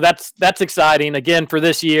okay, so that's exciting. Again, for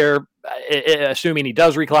this year, assuming he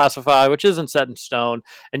does reclassify, which isn't set in stone,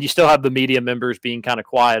 and you still have the media members being kind of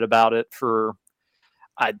quiet about it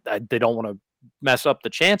they don't want to mess up the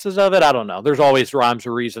chances of it. I don't know. There's always rhymes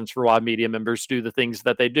or reasons for why media members do the things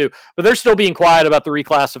that they do. But they're still being quiet about the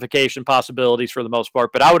reclassification possibilities for the most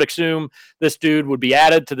part. But I would assume this dude would be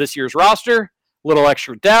added to this year's roster. Little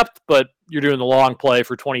extra depth, but you're doing the long play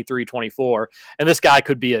for 23-24. And this guy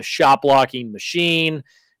could be a shot blocking machine.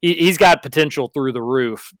 He's got potential through the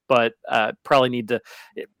roof, but probably need to.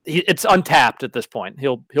 It's untapped at this point.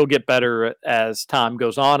 He'll get better as time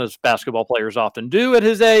goes on, as basketball players often do at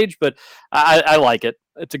his age. But I like it.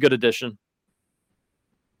 It's a good addition.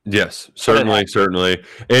 Yes, certainly.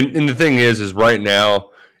 And the thing is right now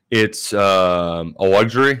it's a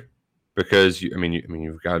luxury because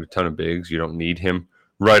you've got a ton of bigs. You don't need him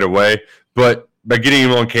right away, but by getting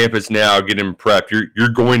him on campus now, getting him prepped, you're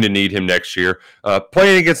going to need him next year.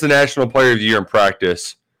 Playing against the National Player of the Year in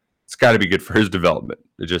practice, it's got to be good for his development.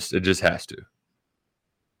 It just has to.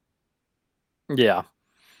 Yeah,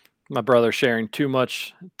 my brother's sharing too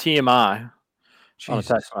much TMI on a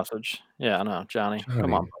text message. Yeah, I know, Johnny.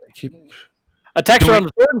 Come on, buddy. A texter on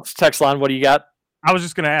the third text line. What do you got? I was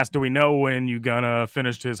just going to ask, do we know when you're going to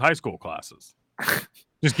finish his high school classes?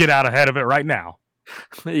 Just get out ahead of it right now.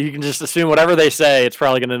 You can just assume whatever they say, it's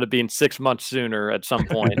probably going to end up being 6 months sooner at some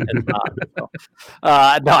point. It's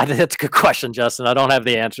not. No, that's a good question, Justin. I don't have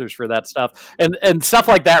the answers for that stuff. And stuff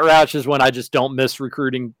like that, Roush, is when I just don't miss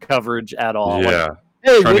recruiting coverage at all. Yeah.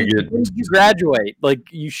 Hey, trying when to get. did you graduate? Like,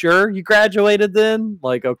 you sure you graduated then?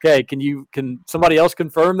 Like, okay, can somebody else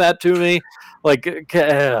confirm that to me? Like,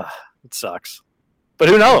 it sucks. But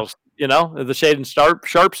who knows? You know, the Shade and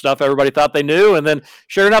Sharp stuff, everybody thought they knew. And then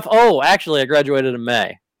sure enough, oh, actually, I graduated in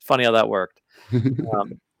May. Funny how that worked.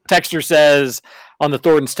 Texter says on the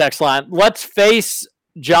Thornton's text line, let's face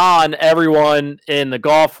John, everyone in the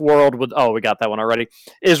golf world with, oh, we got that one already.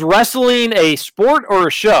 Is wrestling a sport or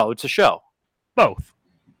a show? It's a show. Both.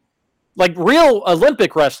 Like real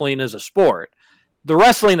Olympic wrestling is a sport. The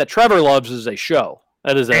wrestling that Trevor loves is a show.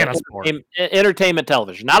 That is And a sport. Entertainment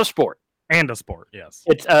television, not a sport. And a sport, yes.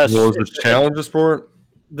 It's Was the challenge a sport?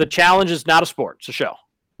 The challenge is not a sport. It's a show.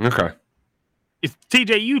 Okay. If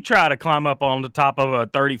TJ, you try to climb up on the top of a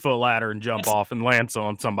 30-foot ladder and jump off and land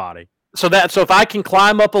on somebody. So if I can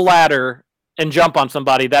climb up a ladder and jump on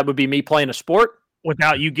somebody, that would be me playing a sport?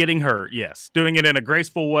 Without you getting hurt, yes. Doing it in a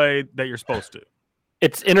graceful way that you're supposed to.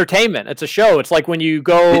 It's entertainment. It's a show. It's like when you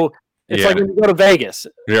go like when you go to Vegas.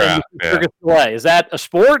 Yeah. Circus du Soleil. Is that a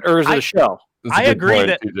sport or is it a show? I agree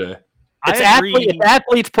that TJ. It's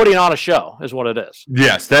athletes putting on a show is what it is.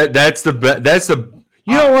 Yes, that's the that's the.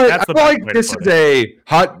 You know what? I feel like this is a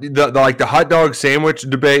the hot dog sandwich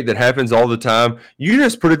debate that happens all the time. You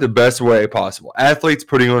just put it the best way possible. Athletes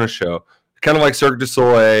putting on a show, kind of like Cirque du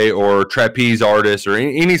Soleil or trapeze artists or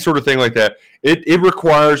any sort of thing like that. It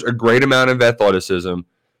requires a great amount of athleticism,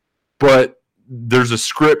 but there's a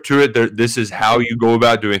script to it. This is how you go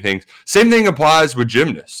about doing things. Same thing applies with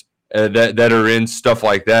gymnasts that are in stuff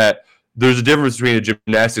like that. There's a difference between a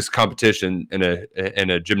gymnastics competition and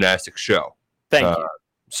a gymnastics show. Thank you.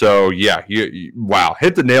 So yeah, wow,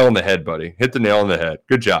 hit the nail on the head, buddy. Hit the nail on the head.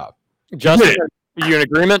 Good job. Justin, are you in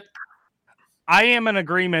agreement? I am in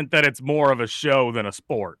agreement that it's more of a show than a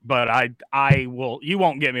sport, but I will. You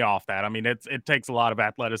won't get me off that. I mean, it takes a lot of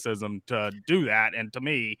athleticism to do that, and to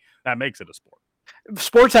me, that makes it a sport.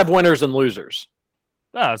 Sports have winners and losers.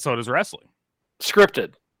 So does wrestling.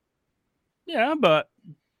 Scripted. Yeah, but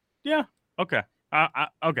yeah, okay,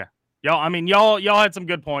 okay. Y'all had some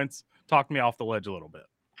good points. Talked me off the ledge a little bit.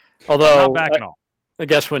 Although not backing off. I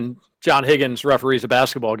guess when John Higgins referees a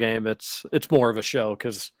basketball game, it's more of a show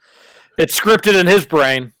because it's scripted in his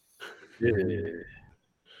brain.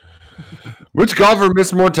 Which golfer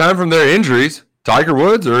missed more time from their injuries, Tiger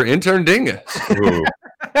Woods or intern Dingus?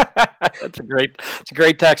 It's a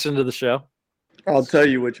great text into the show. I'll tell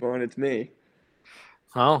you which one. It's me.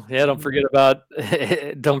 Oh yeah, don't forget about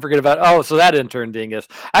oh, so that intern Dingus.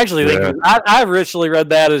 I actually think I originally read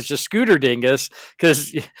that as just Scooter Dingus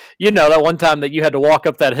because you know that one time that you had to walk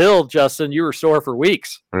up that hill, Justin, you were sore for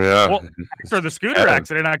weeks. Yeah. Well, after the scooter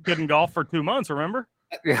accident, I couldn't golf for 2 months. Remember?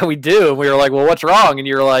 Yeah, we do. And we were like, "Well, what's wrong?" And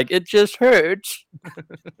you were like, "It just hurts."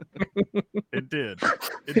 It did.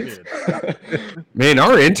 It did. Man,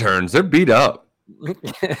 our interns, they're beat up.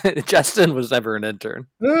 Justin was never an intern.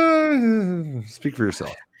 Speak for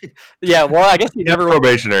yourself. Yeah, well, I guess he never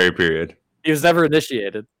probationary period. He was never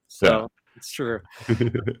initiated, so it's true.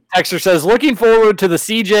 Texter says, "Looking forward to the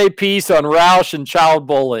CJ piece on Roush and child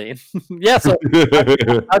bullying." Yes. How'd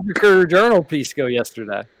your Courier Journal piece go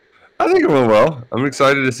yesterday? I think it went well. I'm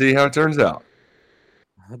excited to see how it turns out.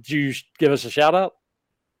 Did you give us a shout out?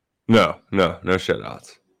 No shout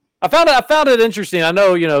outs. I found it interesting. I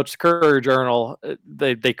know, it's Courier Journal.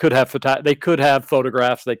 They could have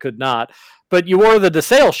photographs. They could not. But you wore the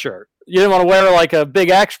DeSales shirt. You didn't want to wear like a Big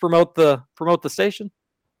X promote the station.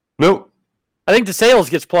 Nope. I think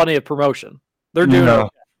DeSales gets plenty of promotion. They're doing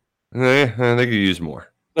okay. I think you use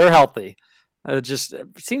more. They're healthy. It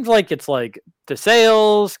seems like it's like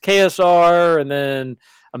DeSales, KSR, and then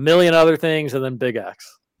a million other things, and then Big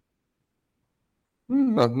X.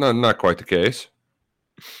 Not quite the case.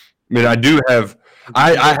 I mean,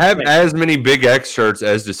 I have as many Big X shirts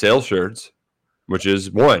as DeSales shirts, which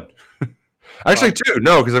is one. Actually, two.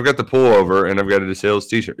 No, because I've got the pullover and I've got a DeSales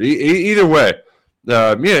t-shirt. Either way,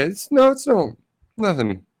 it's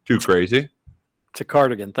nothing too crazy. It's a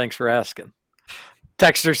cardigan. Thanks for asking.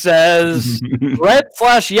 Texter says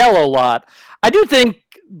red/yellow lot. I do think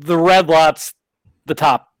the red lot's the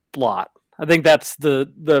top lot. I think that's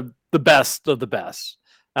the best of the best.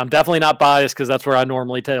 I'm definitely not biased because that's where I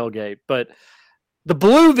normally tailgate. But the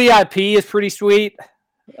blue VIP is pretty sweet.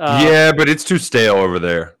 Yeah, but it's too stale over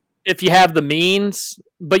there. If you have the means,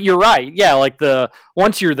 but you're right. Yeah, like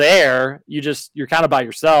once you're there, you're kind of by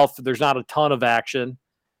yourself. There's not a ton of action.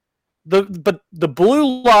 But the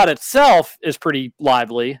blue lot itself is pretty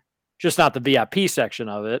lively, just not the VIP section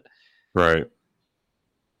of it. Right.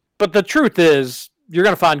 But the truth is, you're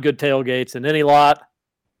going to find good tailgates in any lot.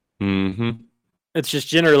 Mm-hmm. It's just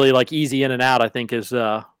generally like easy in and out, I think, is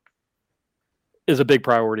is a big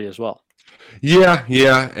priority as well. Yeah.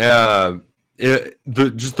 The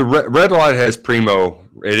red light has primo.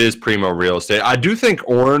 It is primo real estate. I do think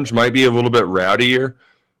orange might be a little bit rowdier,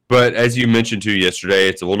 but as you mentioned too yesterday,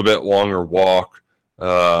 it's a little bit longer walk.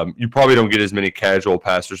 You probably don't get as many casual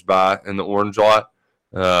passersby in the orange lot.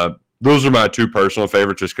 Those are my two personal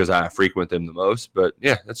favorites, just because I frequent them the most. But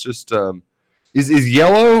yeah, that's just is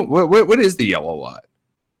yellow. What is the yellow lot?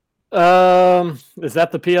 Is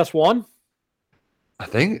that the PS1? I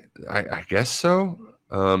think I guess so.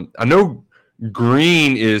 I know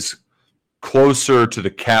green is closer to the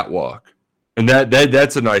catwalk, and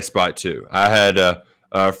that's a nice spot too. I had a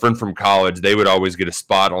friend from college. They would always get a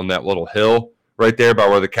spot on that little hill right there by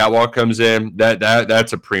where the catwalk comes in.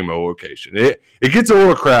 That's a primo location. It gets a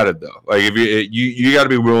little crowded though. Like if you got to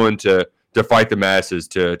be willing to fight the masses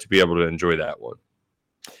to be able to enjoy that one.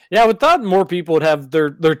 Yeah, I would thought more people would have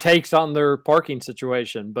their takes on their parking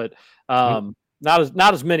situation, but not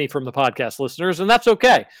as many from the podcast listeners, and that's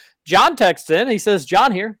okay. John texts in. He says,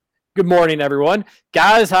 "John here. Good morning, everyone.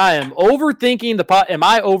 Guys, I am overthinking am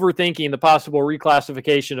I overthinking the possible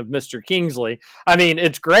reclassification of Mr. Kingsley? I mean,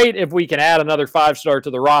 it's great if we can add another 5-star to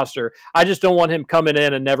the roster. I just don't want him coming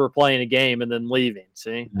in and never playing a game and then leaving.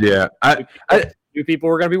 See? Yeah. Few people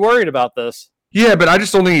were going to be worried about this. Yeah, but I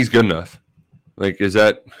just don't think he's good enough. Like, is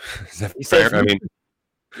that fair? I mean,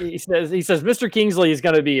 he says Mr. Kingsley is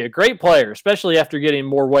going to be a great player, especially after getting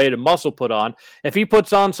more weight and muscle put on. If he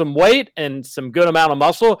puts on some weight and some good amount of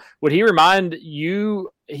muscle, would he remind you?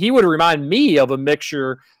 He would remind me of a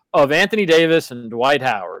mixture of Anthony Davis and Dwight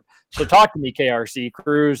Howard. So talk to me, KRC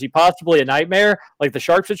Cruz. He possibly a nightmare like the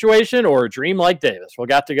Sharp situation, or a dream like Davis? Well,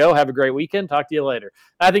 got to go. Have a great weekend. Talk to you later.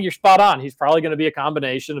 I think you're spot on. He's probably going to be a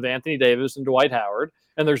combination of Anthony Davis and Dwight Howard,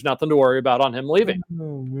 and there's nothing to worry about on him leaving.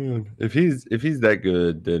 Oh man, if he's that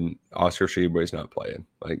good, then Oscar Tshiebwe's not playing.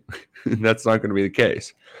 Like that's not going to be the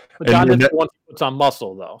case. But John is the one who puts on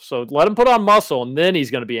muscle, though. So let him put on muscle, and then he's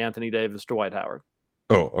going to be Anthony Davis, Dwight Howard.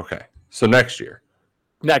 Oh, okay. So next year.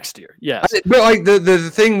 Next year, yes. But like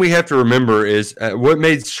the thing we have to remember is what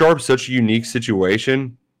made Sharp such a unique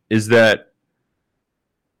situation is that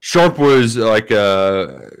Sharp was like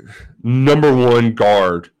a number one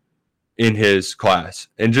guard in his class,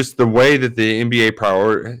 and just the way that the NBA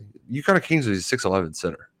Uconn Kingsley's a 6'11"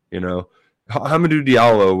 center. You know, Hamidou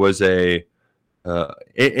Diallo was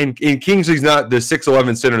and Kingsley's not the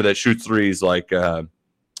 6'11" center that shoots threes like.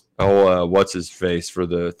 What's his face for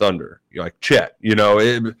the Thunder? Like Chet, you know.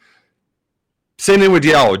 Same thing with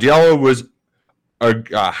Diallo. Diallo was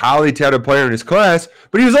a highly touted player in his class,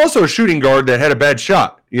 but he was also a shooting guard that had a bad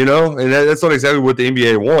shot, you know, and that's not exactly what the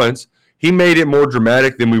NBA wants. He made it more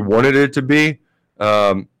dramatic than we wanted it to be.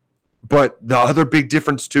 But the other big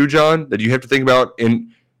difference too, John, that you have to think about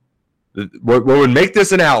what would make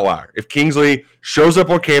this an outlier, if Kingsley shows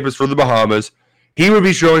up on campus for the Bahamas, he would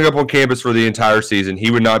be showing up on campus for the entire season.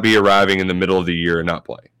 He would not be arriving in the middle of the year and not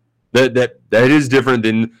playing. That is different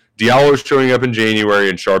than Diallo showing up in January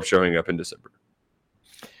and Sharp showing up in December.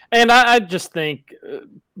 And I just think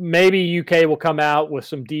maybe UK will come out with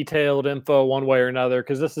some detailed info one way or another,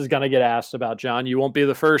 because this is going to get asked about, John. You won't be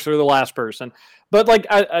the first or the last person. But like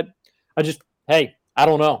I just, hey, I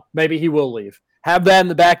don't know. Maybe he will leave. Have that in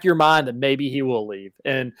the back of your mind that maybe he will leave.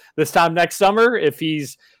 And this time next summer, if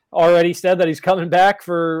he's already said that he's coming back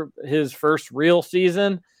for his first real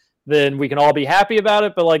season, then we can all be happy about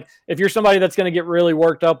it. But like, if you're somebody that's going to get really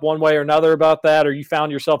worked up one way or another about that, or you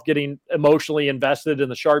found yourself getting emotionally invested in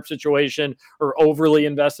the Sharp situation or overly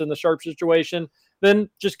invested in the Sharp situation, then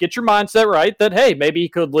just get your mindset right that, hey, maybe he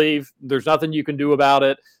could leave. There's nothing you can do about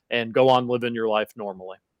it, and go on living your life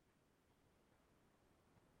normally.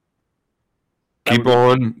 Keep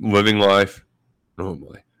on living life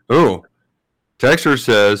normally. Oh, Texter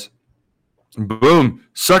says, boom,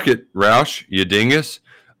 suck it, Roush, you dingus.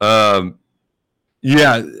 Yeah,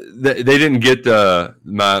 they didn't get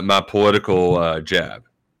my political jab.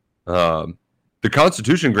 The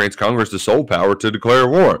Constitution grants Congress the sole power to declare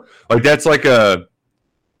war. Like, that's like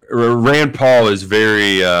Rand Paul is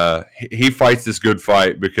very, he fights this good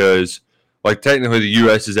fight because, like, technically the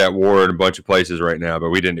U.S. is at war in a bunch of places right now, but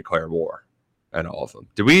we didn't declare war at all of them.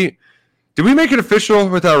 Did we make it official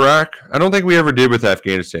with Iraq? I don't think we ever did with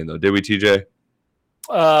Afghanistan, though. Did we, TJ?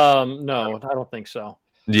 No, I don't think so.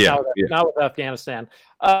 Yeah, not with Afghanistan.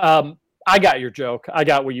 I got your joke. I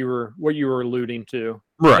got what you were alluding to.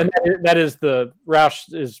 Right. And that is the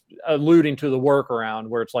Roush is alluding to the workaround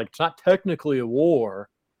where it's like, it's not technically a war.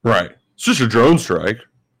 Right. It's just a drone strike.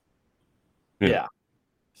 Yeah.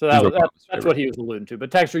 So that's what he was alluding to. But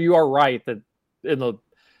Texter, you are right that in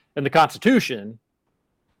the Constitution,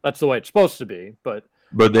 that's the way it's supposed to be. But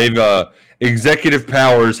but they've executive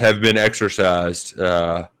powers have been exercised.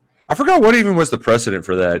 I forgot what even was the precedent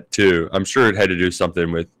for that too. I'm sure it had to do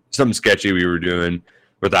something sketchy we were doing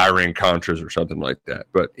with Iran Contras or something like that.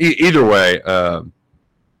 But either way,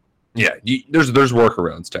 there's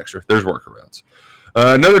workarounds, Texter. There's workarounds.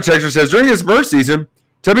 Another texter says, during his first season,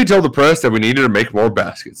 Tubby told the press that we needed to make more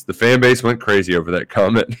baskets. The fan base went crazy over that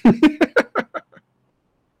comment.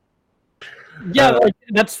 Yeah,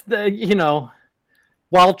 that's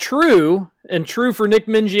while true for Nick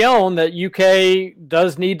Mingione that UK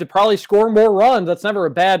does need to probably score more runs. That's never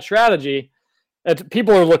a bad strategy.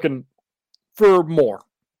 People are looking for more.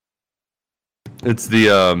 It's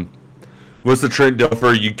the what's the Trent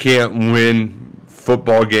Dilfer? You can't win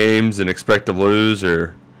football games and expect to lose,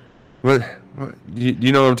 or what?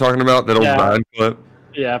 You know what I'm talking about? That old Vine clip.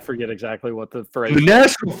 Yeah, I forget exactly what the phrase. The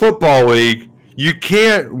National Football League. You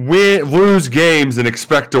can't lose games and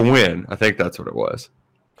expect to win. I think that's what it was.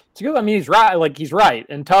 It's good. I mean, he's right. He's right.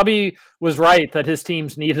 And Tubby was right that his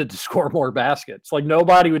teams needed to score more baskets.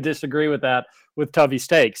 Nobody would disagree with that with Tubby's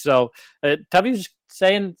take. So Tubby's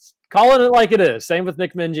calling it like it is. Same with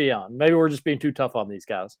Nick Mingione. Maybe we're just being too tough on these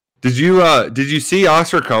guys. Did you see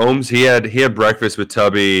Oscar Combs? He had breakfast with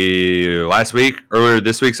Tubby earlier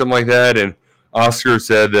this week, something like that. And Oscar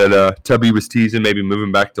said that Tubby was teasing maybe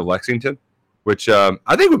moving back to Lexington, which I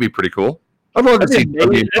think would be pretty cool. I'd love to see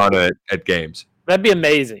Tubby at games. That'd be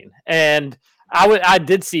amazing. And I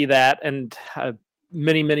did see that, and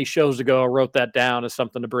many shows ago I wrote that down as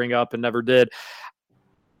something to bring up and never did.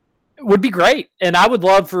 It would be great, and I would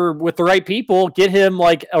love with the right people get him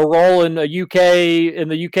like a role in the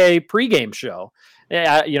UK pregame show.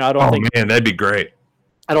 I don't think. Man, that'd be great.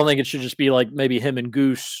 I don't think it should just be like maybe him and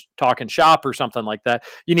Goose talking shop or something like that.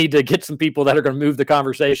 You need to get some people that are going to move the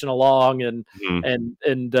conversation along and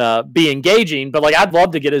be engaging. But I'd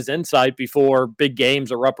love to get his insight before big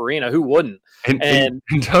games at Rupp Arena. Who wouldn't? And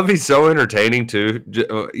Tubby's so entertaining too.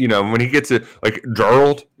 When he gets it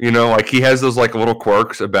Gerald, he has those little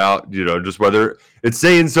quirks about just whether it's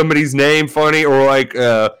saying somebody's name funny or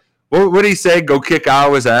what did he say? Go kick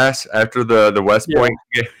Iowa's ass after the West Point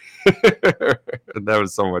game. That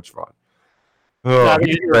was so much fun. I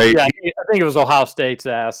think it was Ohio State's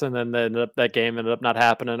ass, and then that game ended up not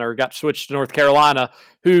happening or got switched to North Carolina,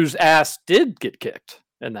 whose ass did get kicked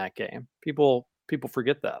in that game. People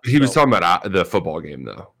forget that. He was talking about the football game,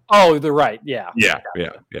 though. Oh, they're right. Yeah.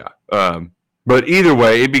 But either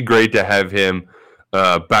way, it'd be great to have him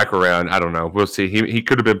back around. I don't know. We'll see. He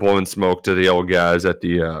could have been blowing smoke to the old guys at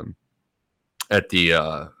the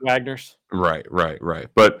Wagner's. Right.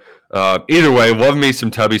 But either way, love me some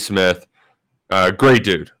Tubby Smith. Great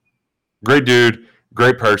dude.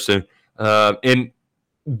 Great person. And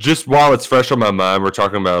just while it's fresh on my mind, we're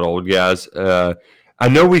talking about old guys. I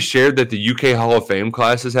know we shared that the UK Hall of Fame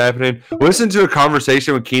class is happening. Listen to a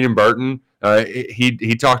conversation with Keenan Burton.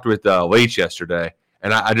 He talked with Leach yesterday,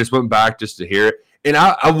 and I just went back just to hear it. And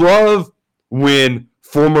I love when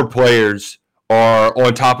former players are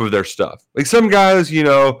on top of their stuff. Some guys,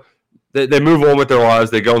 they move on with their lives.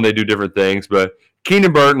 They go and they do different things. But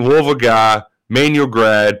Keenan Burton, Louisville guy, Manual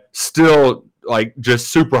grad, still just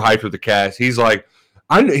super hyped with the cast. He's like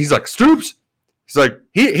Stoops. He's like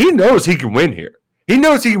he knows he can win here. He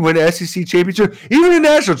knows he can win an SEC championship, even a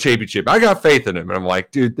national championship. I got faith in him, and I'm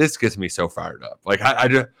like, dude, this gets me so fired up.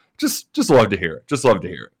 I just love to hear it. Just love to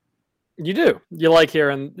hear it. You do. You like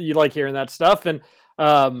hearing that stuff, and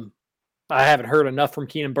I haven't heard enough from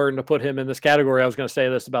Keenan Burton to put him in this category. I was going to say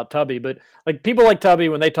this about Tubby, but people like Tubby,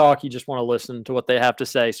 when they talk, you just want to listen to what they have to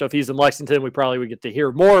say. So if he's in Lexington, we probably would get to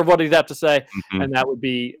hear more of what he'd have to say, and that would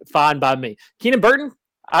be fine by me. Keenan Burton,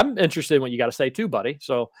 I'm interested in what you got to say too, buddy.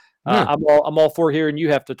 So I'm all for hearing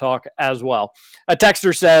you have to talk as well. A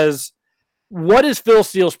texter says, what is Phil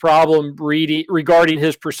Steele's problem regarding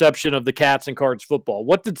his perception of the Cats and Cards football?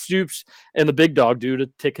 What did Stoops and the big dog do to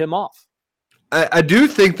tick him off? I do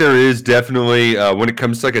think there is definitely, when it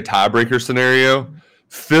comes to a tiebreaker scenario,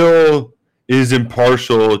 Phil is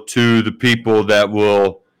impartial to the people that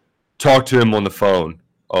will talk to him on the phone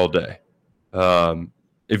all day.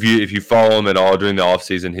 If you follow him at all during the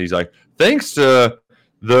offseason, he's like, thanks to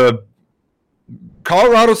the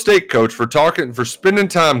Colorado State coach for spending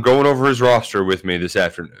time going over his roster with me this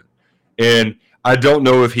afternoon. And I don't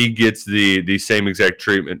know if he gets the same exact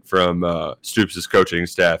treatment from Stoops' coaching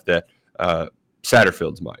staff that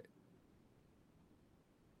Satterfield's might.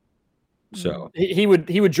 So he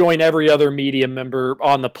would join every other media member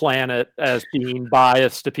on the planet as being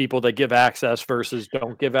biased to people that give access versus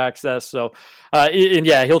don't give access. So,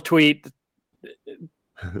 he'll tweet.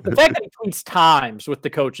 The fact that he tweets times with the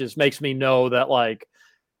coaches makes me know that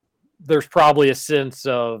there's probably a sense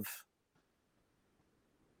of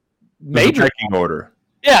major pecking order.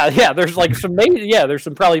 Yeah, there's like some there's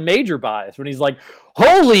some probably major bias when he's like,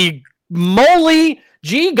 holy moly,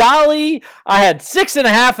 gee golly, I had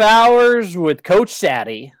 6.5 hours with Coach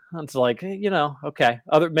Sadie. It's like, okay.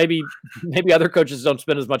 Maybe other coaches don't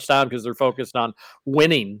spend as much time because they're focused on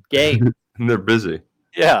winning games. And they're busy.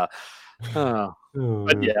 Yeah.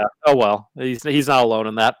 But yeah. Oh well. He's not alone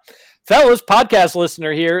in that. Fellas, podcast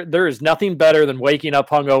listener here, there is nothing better than waking up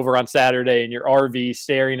hungover on Saturday in your RV,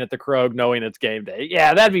 staring at the Krog, knowing it's game day.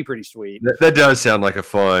 Yeah, that'd be pretty sweet. That does sound like a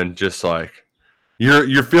fun, just like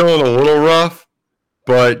you're feeling a little rough,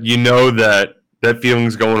 but you know that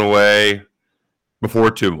feeling's going away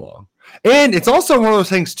before too long. And it's also one of those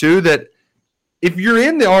things too that if you're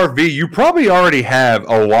in the RV, you probably already have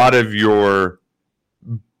a lot of your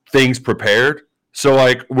things prepared. So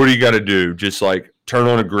like, what do you got to do? Just like turn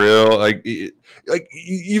on a grill, like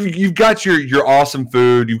you've got your awesome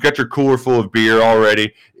food, you've got your cooler full of beer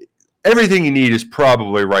already. Everything you need is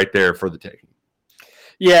probably right there for the taking.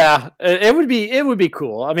 Yeah, it would be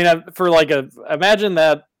cool. I mean, for like imagine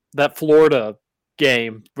that Florida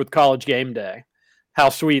game with College Game Day. How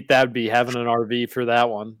sweet that'd be, having an RV for that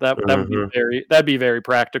one. That would be very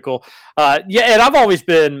practical. Yeah, and I've always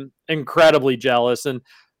been incredibly jealous, and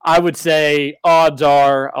I would say odds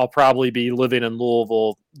are I'll probably be living in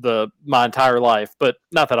Louisville my entire life, but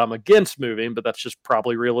not that I'm against moving, but that's just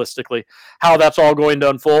probably realistically how that's all going to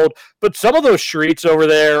unfold. But some of those streets over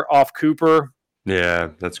there off Cooper,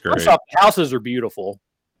 yeah, that's great. First off, the houses are beautiful,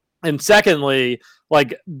 and secondly,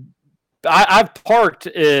 like I've parked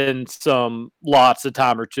in some lots a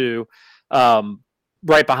time or two,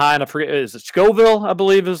 right behind. I forget, is it Scoville? I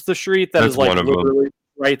believe is the street that that's is like one of literally them.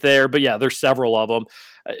 Right there. But yeah, there's several of them.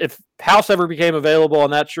 If house ever became available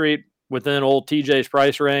on that street within old TJ's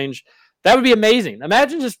price range, that would be amazing.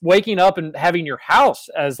 Imagine just waking up and having your house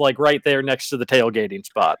as like right there next to the tailgating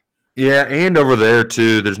spot. Yeah, and over there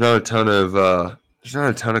too, there's not a ton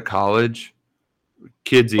of college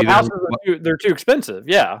kids either. Houses they're too expensive.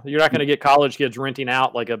 Yeah, you're not going to get college kids renting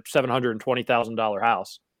out like a $720,000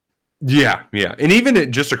 house. Yeah, and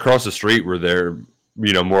even just across the street where they're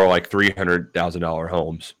more like $300,000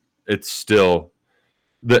 homes, it's still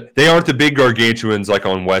they aren't the big gargantuans like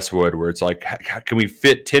on Westwood where it's like, how can we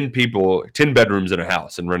fit 10 bedrooms in a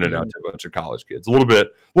house and rent it out to a bunch of college kids? A little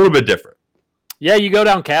bit different. Yeah, you go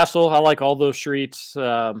down Castle. I like all those streets.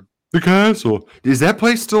 The Castle, is that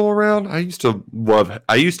place still around? I used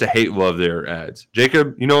to hate love their ads.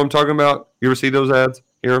 Jacob, you know what I'm talking about? You ever see those ads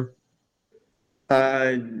here?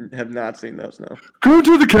 I have not seen those. No. Go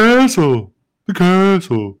to the castle. The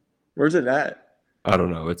castle. Where's it at? I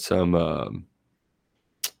don't know. It's some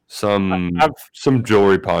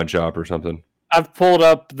jewelry pawn shop or something. I've pulled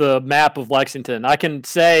up the map of Lexington. I can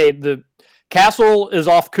say the Castle is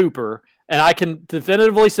off Cooper, and I can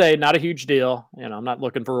definitively say not a huge deal. I'm not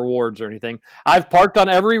looking for rewards or anything. I've parked on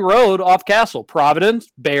every road off Castle: Providence,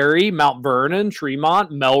 Barry, Mount Vernon,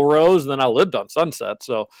 Tremont, Melrose. Then I lived on Sunset.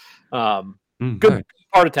 So good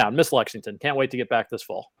part of town. Miss Lexington. Can't wait to get back this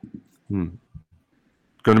fall.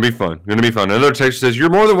 Going to be fun. Another text says,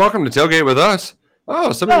 you're more than welcome to tailgate with us.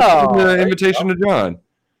 Oh, somebody sent the invitation to John.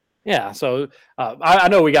 Yeah, so I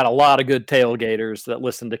know we got a lot of good tailgaters that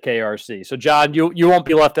listen to KRC. So, John, you won't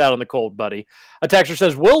be left out in the cold, buddy. A texter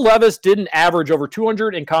says, Will Levis didn't average over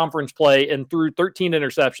 200 in conference play and threw 13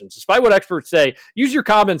 interceptions. Despite what experts say, use your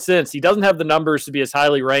common sense. He doesn't have the numbers to be as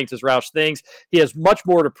highly ranked as Roush thinks. He has much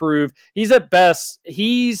more to prove. He's at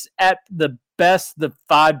the best, the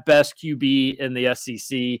 5 best QB in the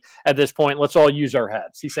SEC at this point. Let's all use our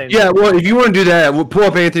heads. He's saying, yeah. Well, if you want to do that, we'll pull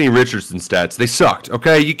up Anthony Richardson's stats. They sucked.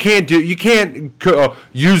 Okay, you can't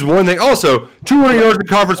use one thing. Also, 200 yards in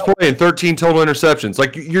conference play and 13 total interceptions.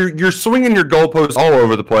 Like you're swinging your goalposts all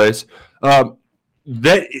over the place. But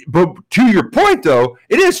to your point, though,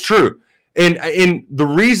 it is true, and the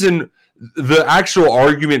reason, the actual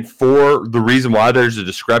argument for the reason why there's a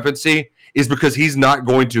discrepancy is because he's not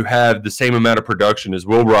going to have the same amount of production as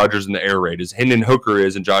Will Rogers in the air raid, as Hendon Hooker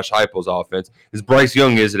is in Josh Heupel's offense, as Bryce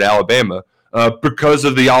Young is at Alabama, because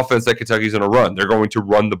of the offense that Kentucky's going to run. They're going to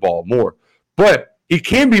run the ball more. But he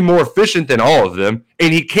can be more efficient than all of them,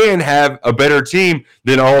 and he can have a better team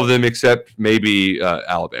than all of them except maybe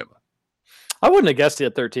Alabama. I wouldn't have guessed he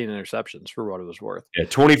had 13 interceptions for what it was worth. Yeah,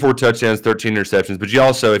 24 touchdowns, 13 interceptions. But you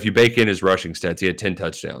also, if you bake in his rushing stats, he had 10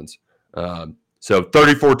 touchdowns. So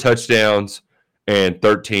 34 touchdowns and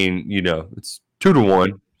 13, it's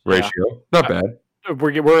 2-to-1 ratio. Not bad.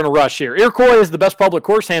 we're in a rush here. Iroquois is the best public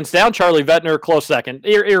course, hands down. Charlie Vettner, close second.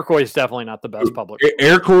 Iroquois is definitely not the best public course.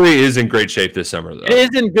 Iroquois is in great shape this summer, though. It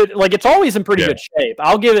is in good, like it's always in pretty good shape.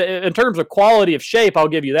 I'll give it, in terms of quality of shape, I'll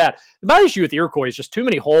give you that. My issue with Iroquois is just too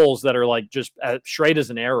many holes that are like just straight as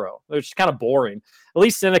an arrow. They're just kind of boring. At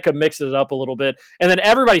least Seneca mixes it up a little bit. And then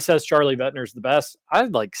everybody says Charlie Vettner is the best. I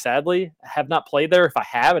sadly have not played there. If I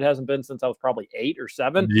have, it hasn't been since I was probably 8 or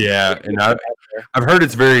 7. Yeah, and I've heard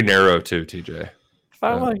it's very narrow too, TJ.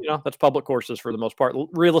 Well, that's public courses for the most part.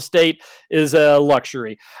 Real estate is a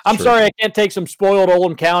luxury. I'm sorry I can't take some spoiled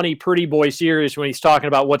Oldham County pretty boy serious when he's talking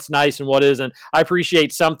about what's nice and what isn't. I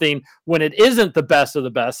appreciate something when it isn't the best of the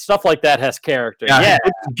best. Stuff like that has character. Yeah.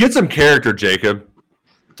 Get some character, Jacob.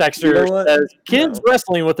 Texter says, kids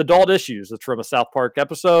wrestling with adult issues. It's from a South Park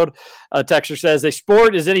episode. Texter says, a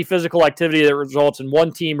sport is any physical activity that results in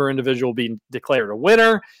one team or individual being declared a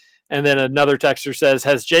winner. And then another texter says,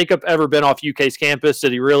 has Jacob ever been off UK's campus?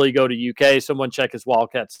 Did he really go to UK? Someone check his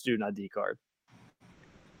Wildcat student ID card.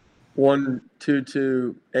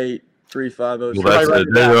 1228350.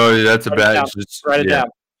 Well, that's a bad. Write it down.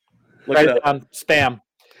 Write it down. Spam.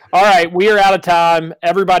 All right, we are out of time.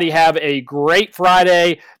 Everybody have a great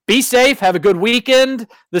Friday. Be safe. Have a good weekend.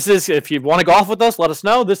 This is, if you want to golf with us, let us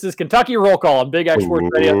know. This is Kentucky Roll Call on Big X Sports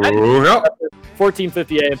Radio.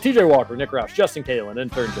 1450 AM. TJ Walker, Nick Roush, Justin Kalen,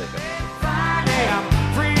 intern Jacob.